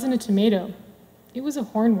it wasn't a tomato. It was a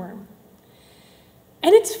hornworm.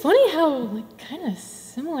 And it's funny how kind of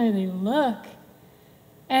similar they look.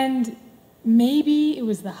 And maybe it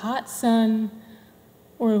was the hot sun,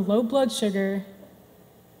 or low blood sugar,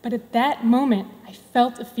 but at that moment, I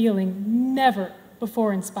felt a feeling never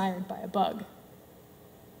before inspired by a bug: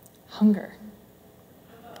 hunger.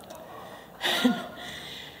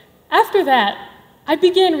 After that, I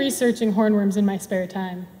began researching hornworms in my spare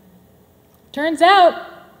time. Turns out,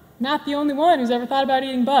 not the only one who's ever thought about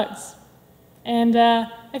eating bugs. And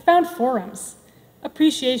I found forums,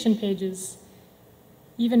 appreciation pages,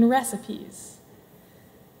 even recipes.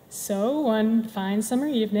 So one fine summer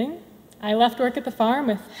evening, I left work at the farm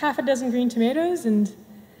with half a dozen green tomatoes and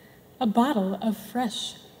a bottle of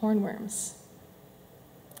fresh hornworms.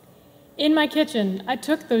 In my kitchen, I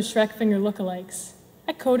took those Shrek finger lookalikes.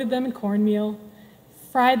 I coated them in cornmeal,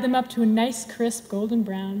 fried them up to a nice crisp golden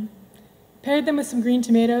brown, paired them with some green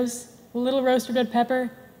tomatoes, a little roasted red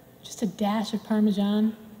pepper, just a dash of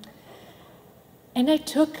Parmesan, and I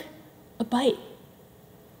took a bite.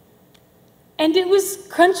 And it was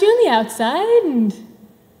crunchy on the outside and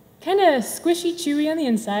kind of squishy chewy on the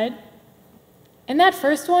inside. And that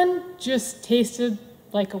first one just tasted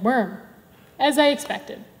like a worm, as I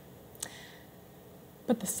expected.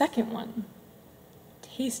 But the second one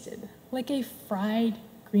tasted like a fried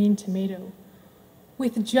green tomato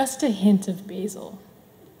with just a hint of basil.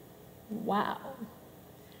 Wow.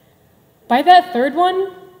 By that third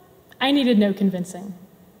one, I needed no convincing.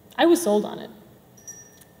 I was sold on it.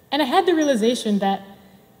 And I had the realization that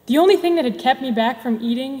the only thing that had kept me back from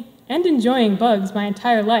eating and enjoying bugs my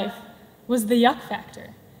entire life was the yuck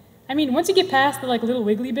factor. I mean, once you get past the little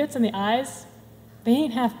wiggly bits in the eyes, they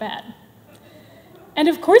ain't half bad. And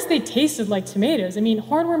of course they tasted like tomatoes. I mean,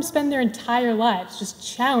 hornworms spend their entire lives just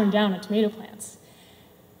chowing down on tomato plants.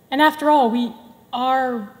 And after all, we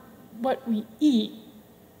are what we eat.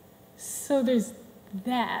 So there's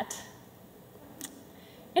that.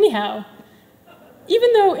 Anyhow,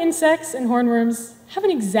 even though insects and hornworms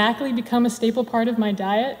haven't exactly become a staple part of my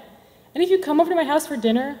diet, and if you come over to my house for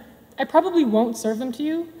dinner, I probably won't serve them to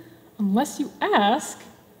you unless you ask,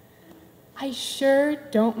 I sure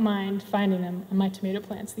don't mind finding them on my tomato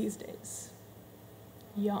plants these days.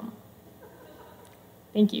 Yum.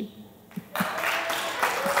 Thank you.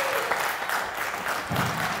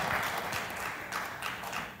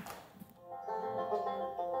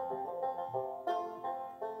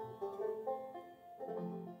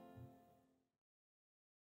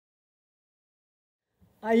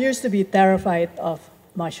 I used to be terrified of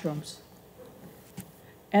mushrooms.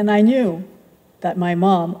 And I knew that my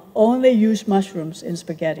mom only used mushrooms in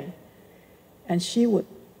spaghetti. And she would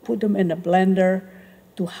put them in a blender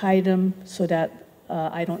to hide them so that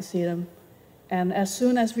I don't see them. And as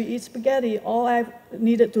soon as we eat spaghetti, all I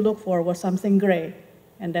needed to look for was something gray.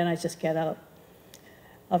 And then I just get out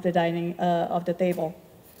of the table.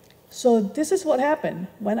 So this is what happened.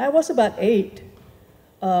 When I was about 8,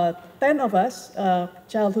 10 of us,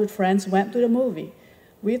 childhood friends, went to the movie.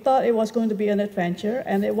 We thought it was going to be an adventure,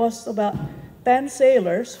 and it was about 10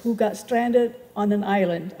 sailors who got stranded on an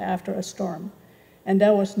island after a storm. And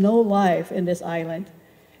there was no life in this island,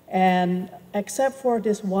 and except for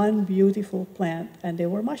this one beautiful plant, and they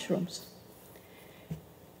were mushrooms.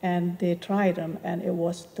 And they tried them, and it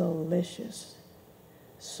was delicious.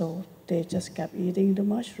 So they just kept eating the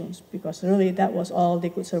mushrooms, because really that was all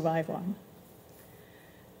they could survive on.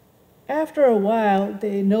 After a while,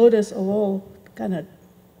 they noticed a little kind of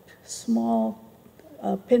small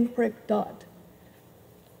pinprick dot.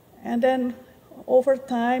 And then over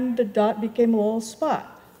time, the dot became a little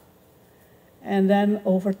spot. And then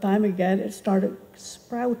over time again, it started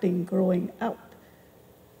sprouting, growing out.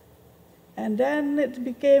 And then it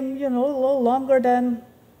became, a little longer than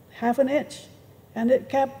half an inch. And it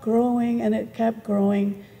kept growing, and it kept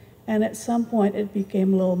growing. And at some point, it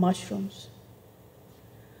became little mushrooms.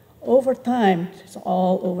 Over time, it's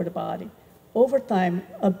all over the body. Over time,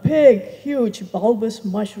 a big, huge, bulbous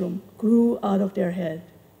mushroom grew out of their head.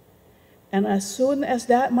 And as soon as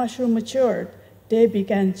that mushroom matured, they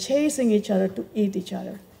began chasing each other to eat each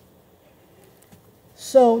other.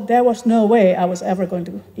 So there was no way I was ever going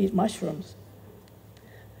to eat mushrooms.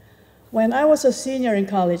 When I was a senior in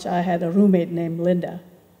college, I had a roommate named Linda.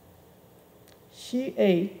 She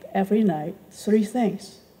ate every night 3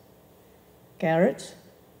 things: carrots,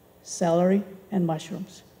 celery, and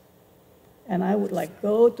mushrooms. And I would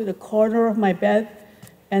go to the corner of my bed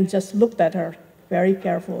and just looked at her very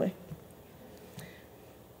carefully.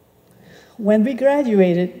 When we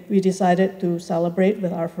graduated, we decided to celebrate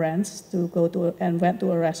with our friends and went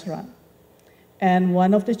to a restaurant. And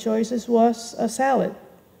one of the choices was a salad,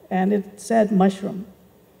 and it said mushroom.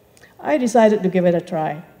 I decided to give it a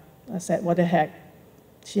try. I said, what the heck?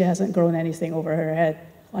 She hasn't grown anything on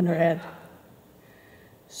her head.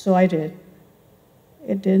 So I did.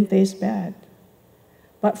 It didn't taste bad.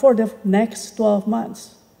 But for the next 12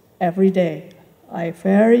 months, every day, I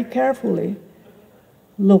very carefully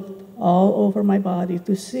looked all over my body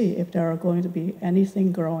to see if there are going to be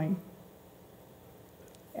anything growing.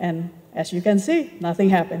 And as you can see, nothing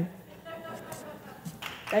happened.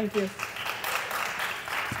 Thank you.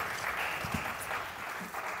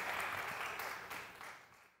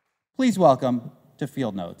 Please welcome to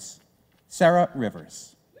Field Notes, Sarah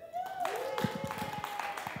Rivers.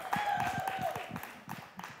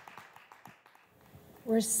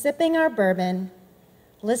 We're sipping our bourbon,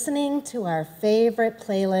 listening to our favorite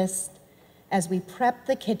playlist as we prep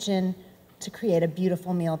the kitchen to create a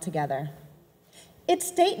beautiful meal together.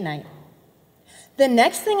 It's date night. The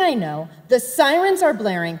next thing I know, the sirens are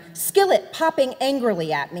blaring, skillet popping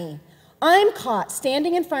angrily at me. I'm caught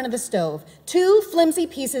standing in front of the stove, 2 flimsy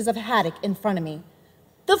pieces of haddock in front of me.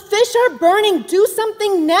 The fish are burning, do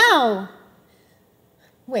something now!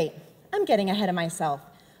 Wait, I'm getting ahead of myself.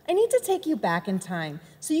 I need to take you back in time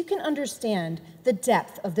so you can understand the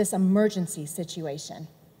depth of this emergency situation.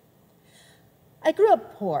 I grew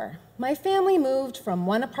up poor. My family moved from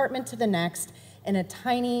one apartment to the next in a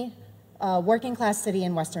tiny working class city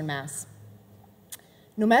in Western Mass.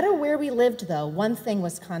 No matter where we lived, though, one thing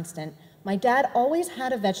was constant. My dad always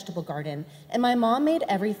had a vegetable garden, and my mom made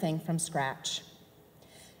everything from scratch.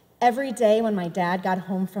 Every day when my dad got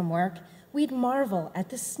home from work, we'd marvel at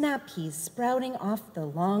the snap peas sprouting off the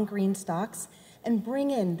long green stalks and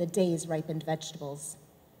bring in the day's ripened vegetables.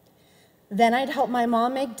 Then I'd help my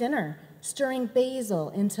mom make dinner, stirring basil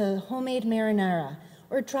into homemade marinara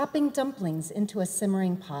or dropping dumplings into a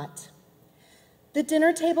simmering pot. The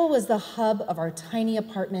dinner table was the hub of our tiny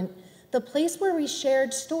apartment, the place where we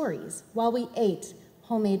shared stories while we ate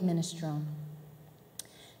homemade minestrone.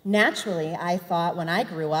 Naturally, I thought when I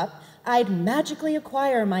grew up, I'd magically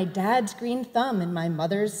acquire my dad's green thumb and my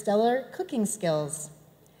mother's stellar cooking skills.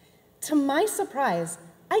 To my surprise,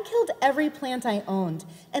 I killed every plant I owned,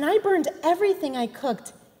 and I burned everything I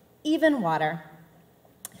cooked, even water.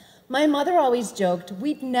 My mother always joked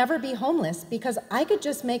we'd never be homeless because I could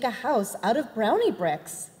just make a house out of brownie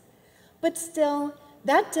bricks. But still,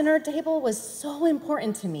 that dinner table was so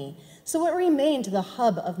important to me, so it remained the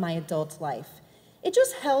hub of my adult life. It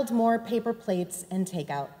just held more paper plates and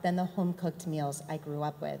takeout than the home-cooked meals I grew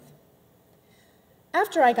up with.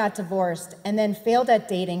 After I got divorced and then failed at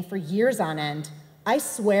dating for years on end, I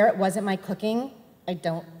swear it wasn't my cooking, I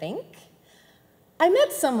don't think. I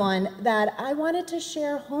met someone that I wanted to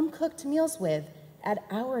share home-cooked meals with at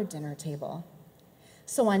our dinner table.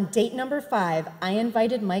 So on date number 5, I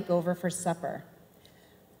invited Mike over for supper.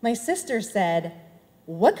 My sister said,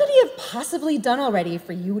 "What could he have possibly done already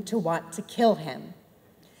for you to want to kill him?"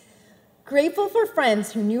 Grateful for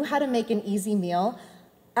friends who knew how to make an easy meal,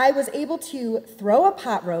 I was able to throw a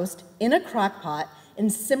pot roast in a crock pot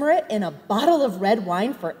and simmer it in a bottle of red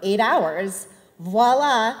wine for 8 hours.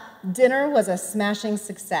 Voila, dinner was a smashing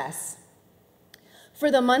success. For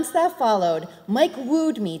the months that followed, Mike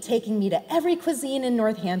wooed me, taking me to every cuisine in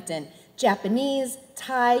Northampton, Japanese,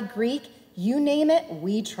 Thai, Greek, you name it,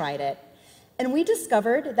 we tried it. And we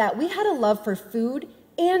discovered that we had a love for food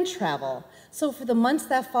and travel. So for the months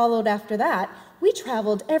that followed after that, we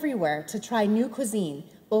traveled everywhere to try new cuisine,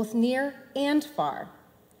 both near and far.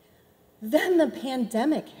 Then the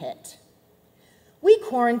pandemic hit. We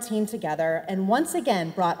quarantined together and once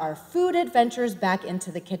again brought our food adventures back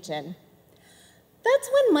into the kitchen. That's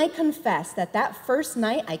when Mike confessed that that first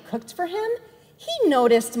night I cooked for him, he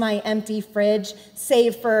noticed my empty fridge,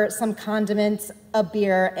 save for some condiments, a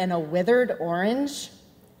beer, and a withered orange.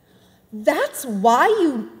 "That's why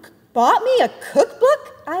you bought me a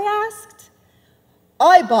cookbook?" I asked.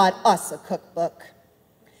 I bought us a cookbook.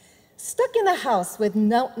 Stuck in the house with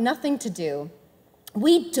nothing to do,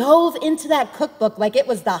 we dove into that cookbook like it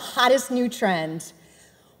was the hottest new trend.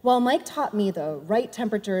 While Mike taught me the right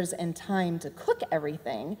temperatures and time to cook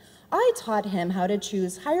everything, I taught him how to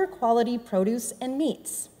choose higher quality produce and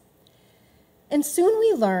meats. And soon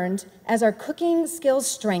we learned, as our cooking skills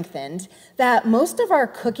strengthened, that most of our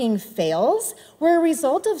cooking fails were a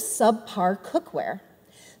result of subpar cookware.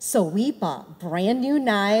 So we bought brand new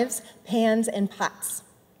knives, pans, and pots.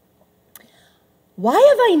 "Why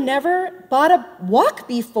have I never bought a wok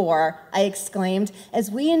before?" I exclaimed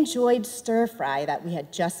as we enjoyed stir fry that we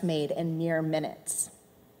had just made in mere minutes.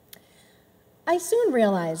 I soon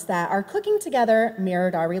realized that our cooking together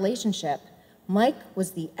mirrored our relationship. Mike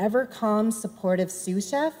was the ever-calm, supportive sous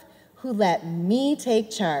chef who let me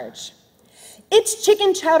take charge. "It's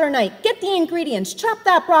chicken chowder night. Get the ingredients. Chop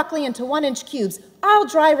that broccoli into 1-inch cubes. I'll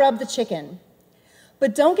dry rub the chicken."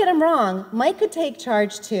 But don't get him wrong, Mike could take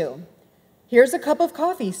charge too. Here's a cup of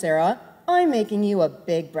coffee, Sarah. I'm making you a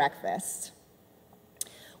big breakfast.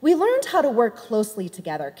 We learned how to work closely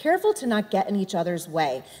together, careful to not get in each other's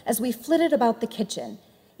way as we flitted about the kitchen.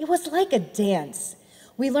 It was like a dance.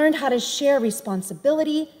 We learned how to share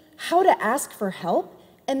responsibility, how to ask for help,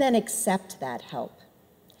 and then accept that help.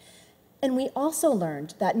 And we also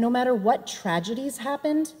learned that no matter what tragedies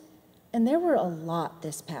happened, and there were a lot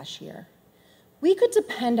this past year, we could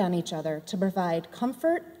depend on each other to provide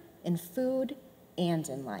comfort in food and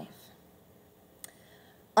in life.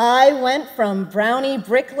 I went from brownie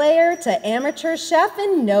bricklayer to amateur chef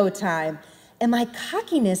in no time, and my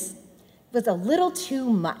cockiness was a little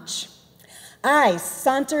too much. I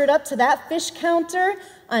sauntered up to that fish counter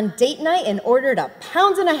on date night and ordered a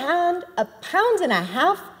pound and a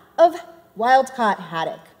half of wild-caught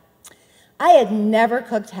haddock. I had never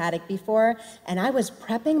cooked haddock before, and I was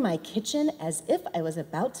prepping my kitchen as if I was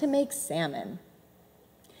about to make salmon.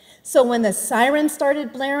 So when the siren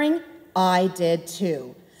started blaring, I did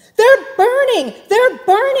too. They're burning! They're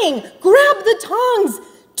burning! Grab the tongs!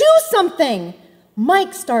 Do something!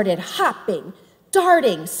 Mike started hopping,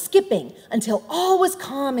 darting, skipping, until all was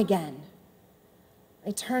calm again.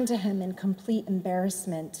 I turned to him in complete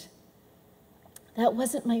embarrassment. That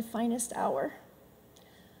wasn't my finest hour.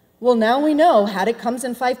 Well, now we know haddock comes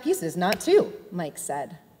in 5 pieces, not 2, Mike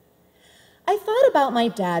said. I thought about my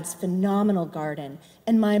dad's phenomenal garden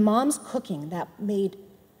and my mom's cooking that made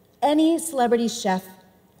any celebrity chef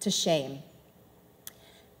to shame.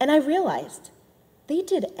 And I realized they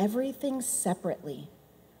did everything separately.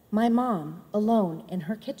 My mom alone in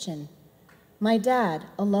her kitchen, my dad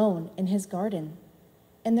alone in his garden,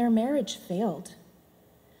 and their marriage failed.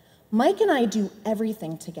 Mike and I do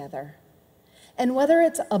everything together. And whether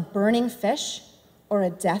it's a burning fish or a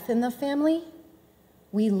death in the family,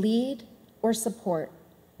 we lead or support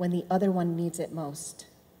when the other one needs it most.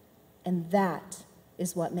 And that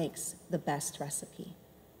is what makes the best recipe.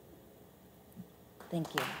 Thank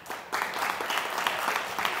you.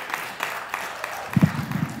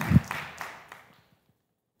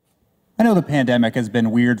 I know the pandemic has been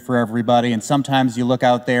weird for everybody, and sometimes you look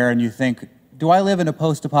out there and you think, do I live in a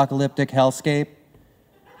post-apocalyptic hellscape?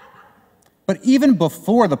 But even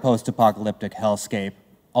before the post-apocalyptic hellscape,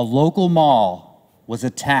 a local mall was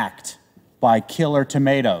attacked by killer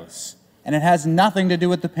tomatoes, and it has nothing to do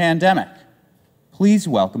with the pandemic. Please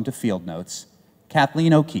welcome to Field Notes,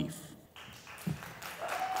 Kathleen O'Keefe.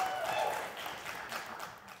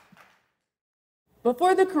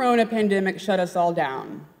 Before the corona pandemic shut us all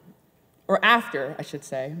down, or after, I should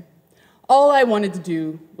say, all I wanted to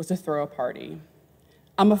do was to throw a party.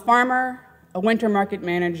 I'm a farmer, a winter market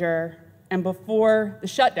manager, and before the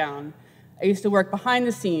shutdown, I used to work behind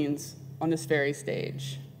the scenes on this very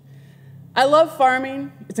stage. I love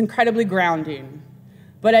farming, it's incredibly grounding,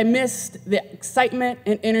 but I missed the excitement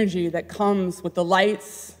and energy that comes with the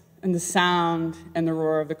lights and the sound and the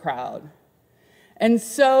roar of the crowd. And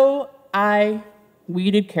so I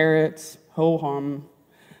weeded carrots, ho-hum.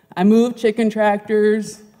 I moved chicken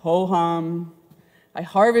tractors, ho-hum. I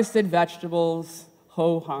harvested vegetables,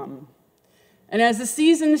 ho-hum. And as the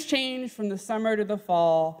seasons changed from the summer to the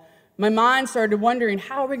fall, my mind started wondering,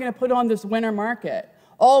 how are we going to put on this winter market?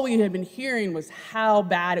 All we had been hearing was how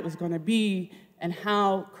bad it was going to be and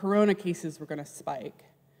how corona cases were going to spike.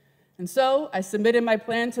 And so I submitted my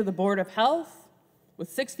plan to the Board of Health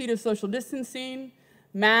with 6 feet of social distancing,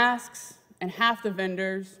 masks, and half the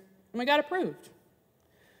vendors, and we got approved.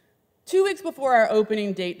 2 weeks before our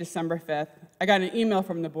opening date, December 5th, I got an email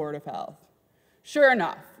from the Board of Health. Sure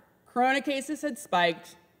enough, corona cases had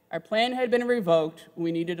spiked, our plan had been revoked, and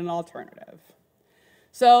we needed an alternative.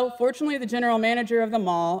 So fortunately, the general manager of the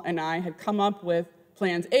mall and I had come up with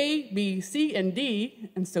plans A, B, C, and D,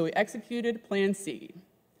 and so we executed Plan C.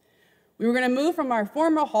 We were going to move from our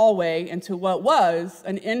former hallway into what was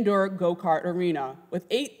an indoor go-kart arena with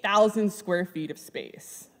 8,000 square feet of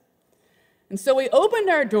space. And so we opened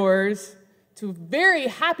our doors to very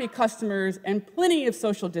happy customers and plenty of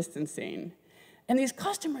social distancing. And these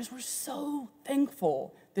customers were so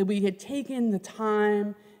thankful that we had taken the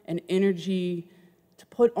time and energy to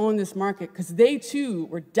put on this market, because they too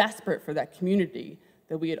were desperate for that community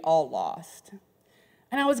that we had all lost.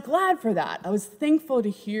 And I was glad for that. I was thankful to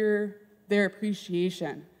hear their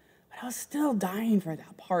appreciation, but I was still dying for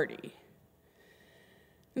that party.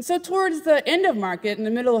 And so towards the end of market, in the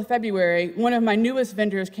middle of February, one of my newest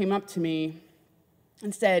vendors came up to me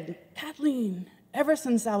and said, Kathleen, ever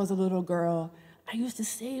since I was a little girl, I used to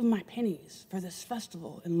save my pennies for this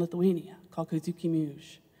festival in Lithuania called Kazuki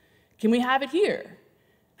Muj. Can we have it here?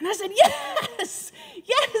 And I said, yes,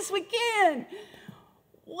 yes, we can.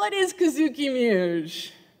 What is Kazuki Muj?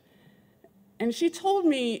 And she told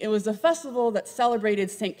me it was a festival that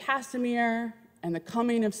celebrated St. Casimir and the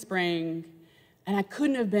coming of spring, and I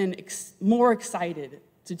couldn't have been more excited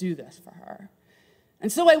to do this for her.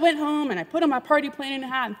 And so I went home and I put on my party planning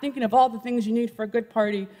hat and thinking of all the things you need for a good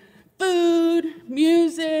party: food,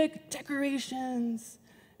 music, decorations.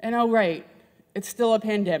 And oh right, it's still a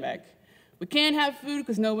pandemic. We can't have food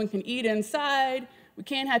because no one can eat inside. We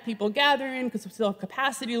can't have people gathering because we still have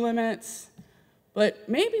capacity limits. But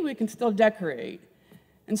maybe we can still decorate.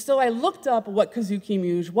 And so I looked up what Kazuki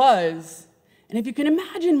Muge was, and if you can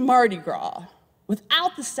imagine Mardi Gras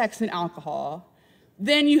without the sex and alcohol,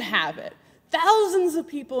 then you have it. Thousands of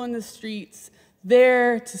people in the streets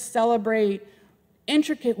there to celebrate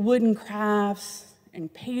intricate wooden crafts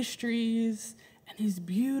and pastries and these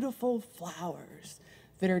beautiful flowers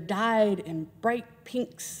that are dyed in bright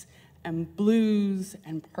pinks and blues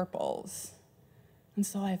and purples. And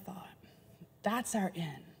so I thought, that's our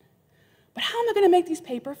in. But how am I going to make these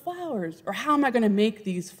paper flowers? Or how am I going to make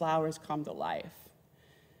these flowers come to life?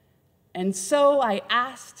 And so I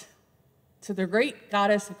asked to the great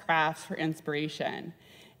goddess of crafts for inspiration.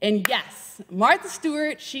 And yes, Martha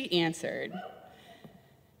Stewart, she answered.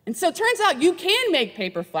 And so it turns out you can make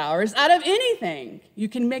paper flowers out of anything. You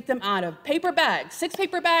can make them out of paper bags. 6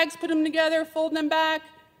 paper bags, put them together, fold them back,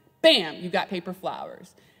 bam, you got paper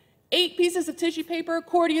flowers. 8 pieces of tissue paper,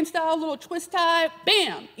 accordion style, little twist tie,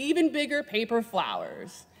 bam, even bigger paper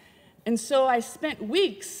flowers. And so I spent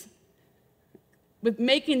weeks with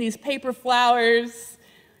making these paper flowers,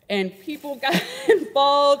 and people got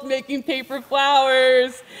involved making paper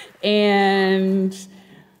flowers, and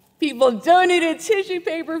people donated tissue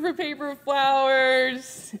paper for paper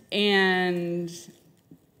flowers, and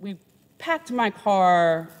we packed my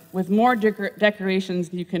car with more decorations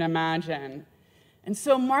than you can imagine. And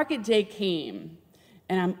so market day came,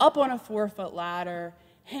 and I'm up on a 4-foot ladder,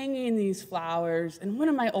 hanging these flowers, and one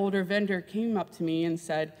of my older vendors came up to me and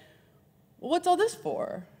said, "Well, what's all this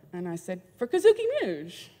for?" And I said, "For Kazuki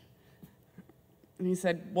Muge." And he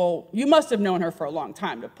said, "Well, you must have known her for a long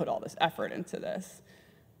time to put all this effort into this."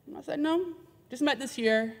 And I said, "No, just met this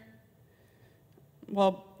year."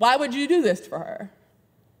 "Well, why would you do this for her?"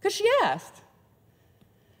 "Because she asked."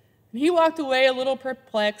 And he walked away a little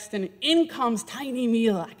perplexed, and in comes tiny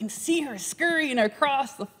Mila. I can see her scurrying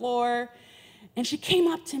across the floor. And she came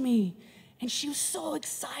up to me, and she was so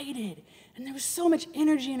excited, and there was so much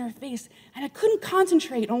energy in her face, and I couldn't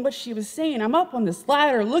concentrate on what she was saying. I'm up on this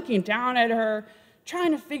ladder looking down at her,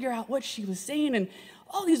 trying to figure out what she was saying, and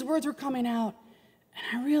all these words were coming out.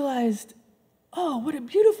 And I realized, oh, what a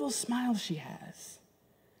beautiful smile she has.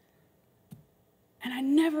 And I'd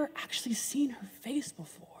never actually seen her face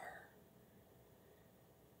before.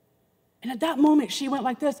 And at that moment, she went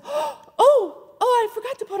like this, oh, I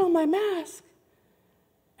forgot to put on my mask.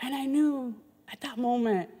 And I knew at that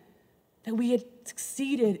moment that we had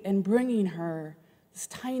succeeded in bringing her this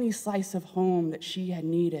tiny slice of home that she had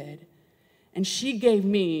needed. And she gave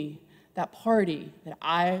me that party that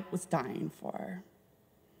I was dying for.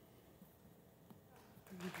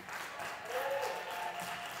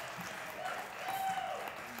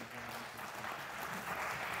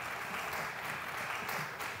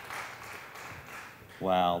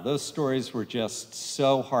 Wow, those stories were just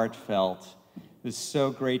so heartfelt. It was so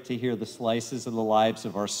great to hear the slices of the lives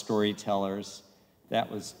of our storytellers. That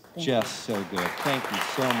was just so good. Thank you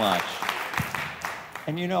so much.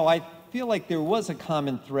 And you know, I feel like there was a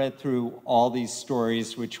common thread through all these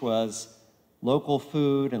stories, which was local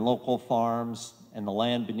food and local farms and the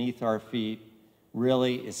land beneath our feet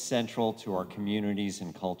really is central to our communities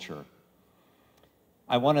and culture.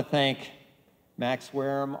 I want to thank Max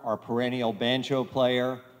Wareham, our perennial banjo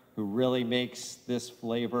player, who really makes this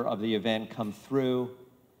flavor of the event come through.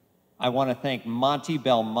 I want to thank Monty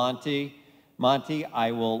Belmonte. Monty,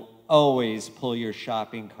 I will always pull your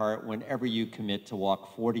shopping cart whenever you commit to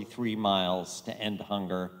walk 43 miles to end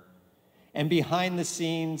hunger. And behind the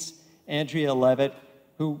scenes, Andrea Levitt,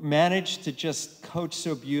 who managed to just coach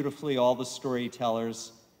so beautifully all the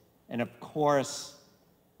storytellers. And of course,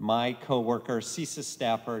 my coworker, CISA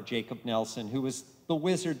staffer, Jacob Nelson, who was the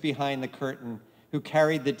wizard behind the curtain, who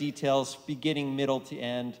carried the details beginning, middle to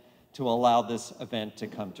end to allow this event to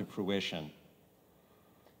come to fruition.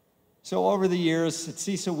 So over the years at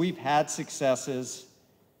CISA, we've had successes,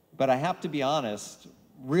 but I have to be honest,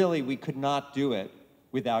 really we could not do it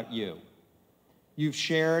without you. You've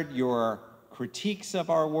shared your critiques of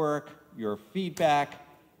our work, your feedback,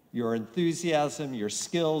 your enthusiasm, your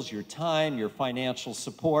skills, your time, your financial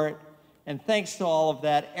support. And thanks to all of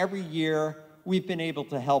that, every year we've been able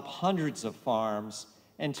to help hundreds of farms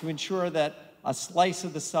and to ensure that a slice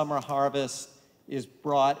of the summer harvest is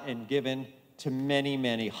brought and given to many,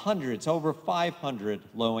 many hundreds, over 500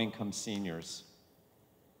 low-income seniors.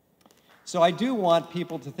 So I do want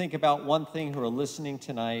people to think about one thing who are listening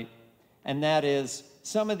tonight, and that is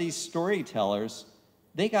some of these storytellers,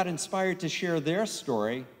 they got inspired to share their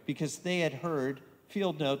story because they had heard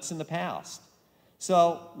field notes in the past.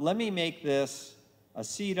 So let me make this a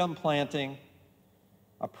seed I'm planting,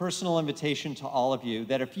 a personal invitation to all of you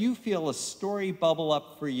that if you feel a story bubble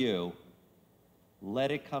up for you,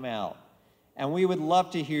 let it come out. And we would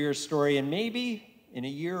love to hear your story, and maybe in a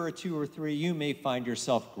year or two or three, you may find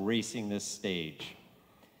yourself gracing this stage.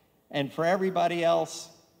 And for everybody else,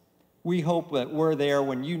 we hope that we're there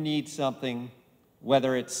when you need something,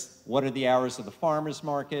 whether it's what are the hours of the farmer's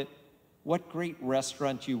market, what great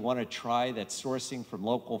restaurant you want to try that's sourcing from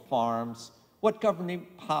local farms, what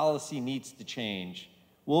government policy needs to change.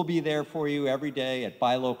 We'll be there for you every day at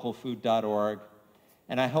buylocalfood.org.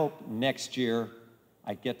 And I hope next year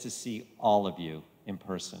I get to see all of you in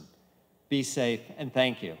person. Be safe, and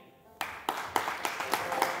thank you.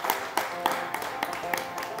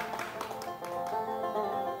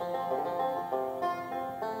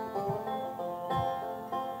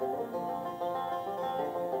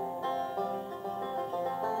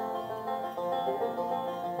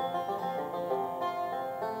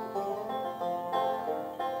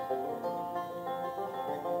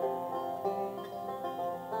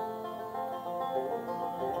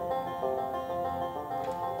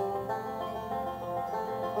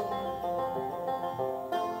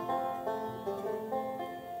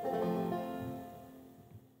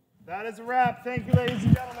 That is a wrap. Thank you, ladies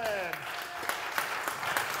and gentlemen.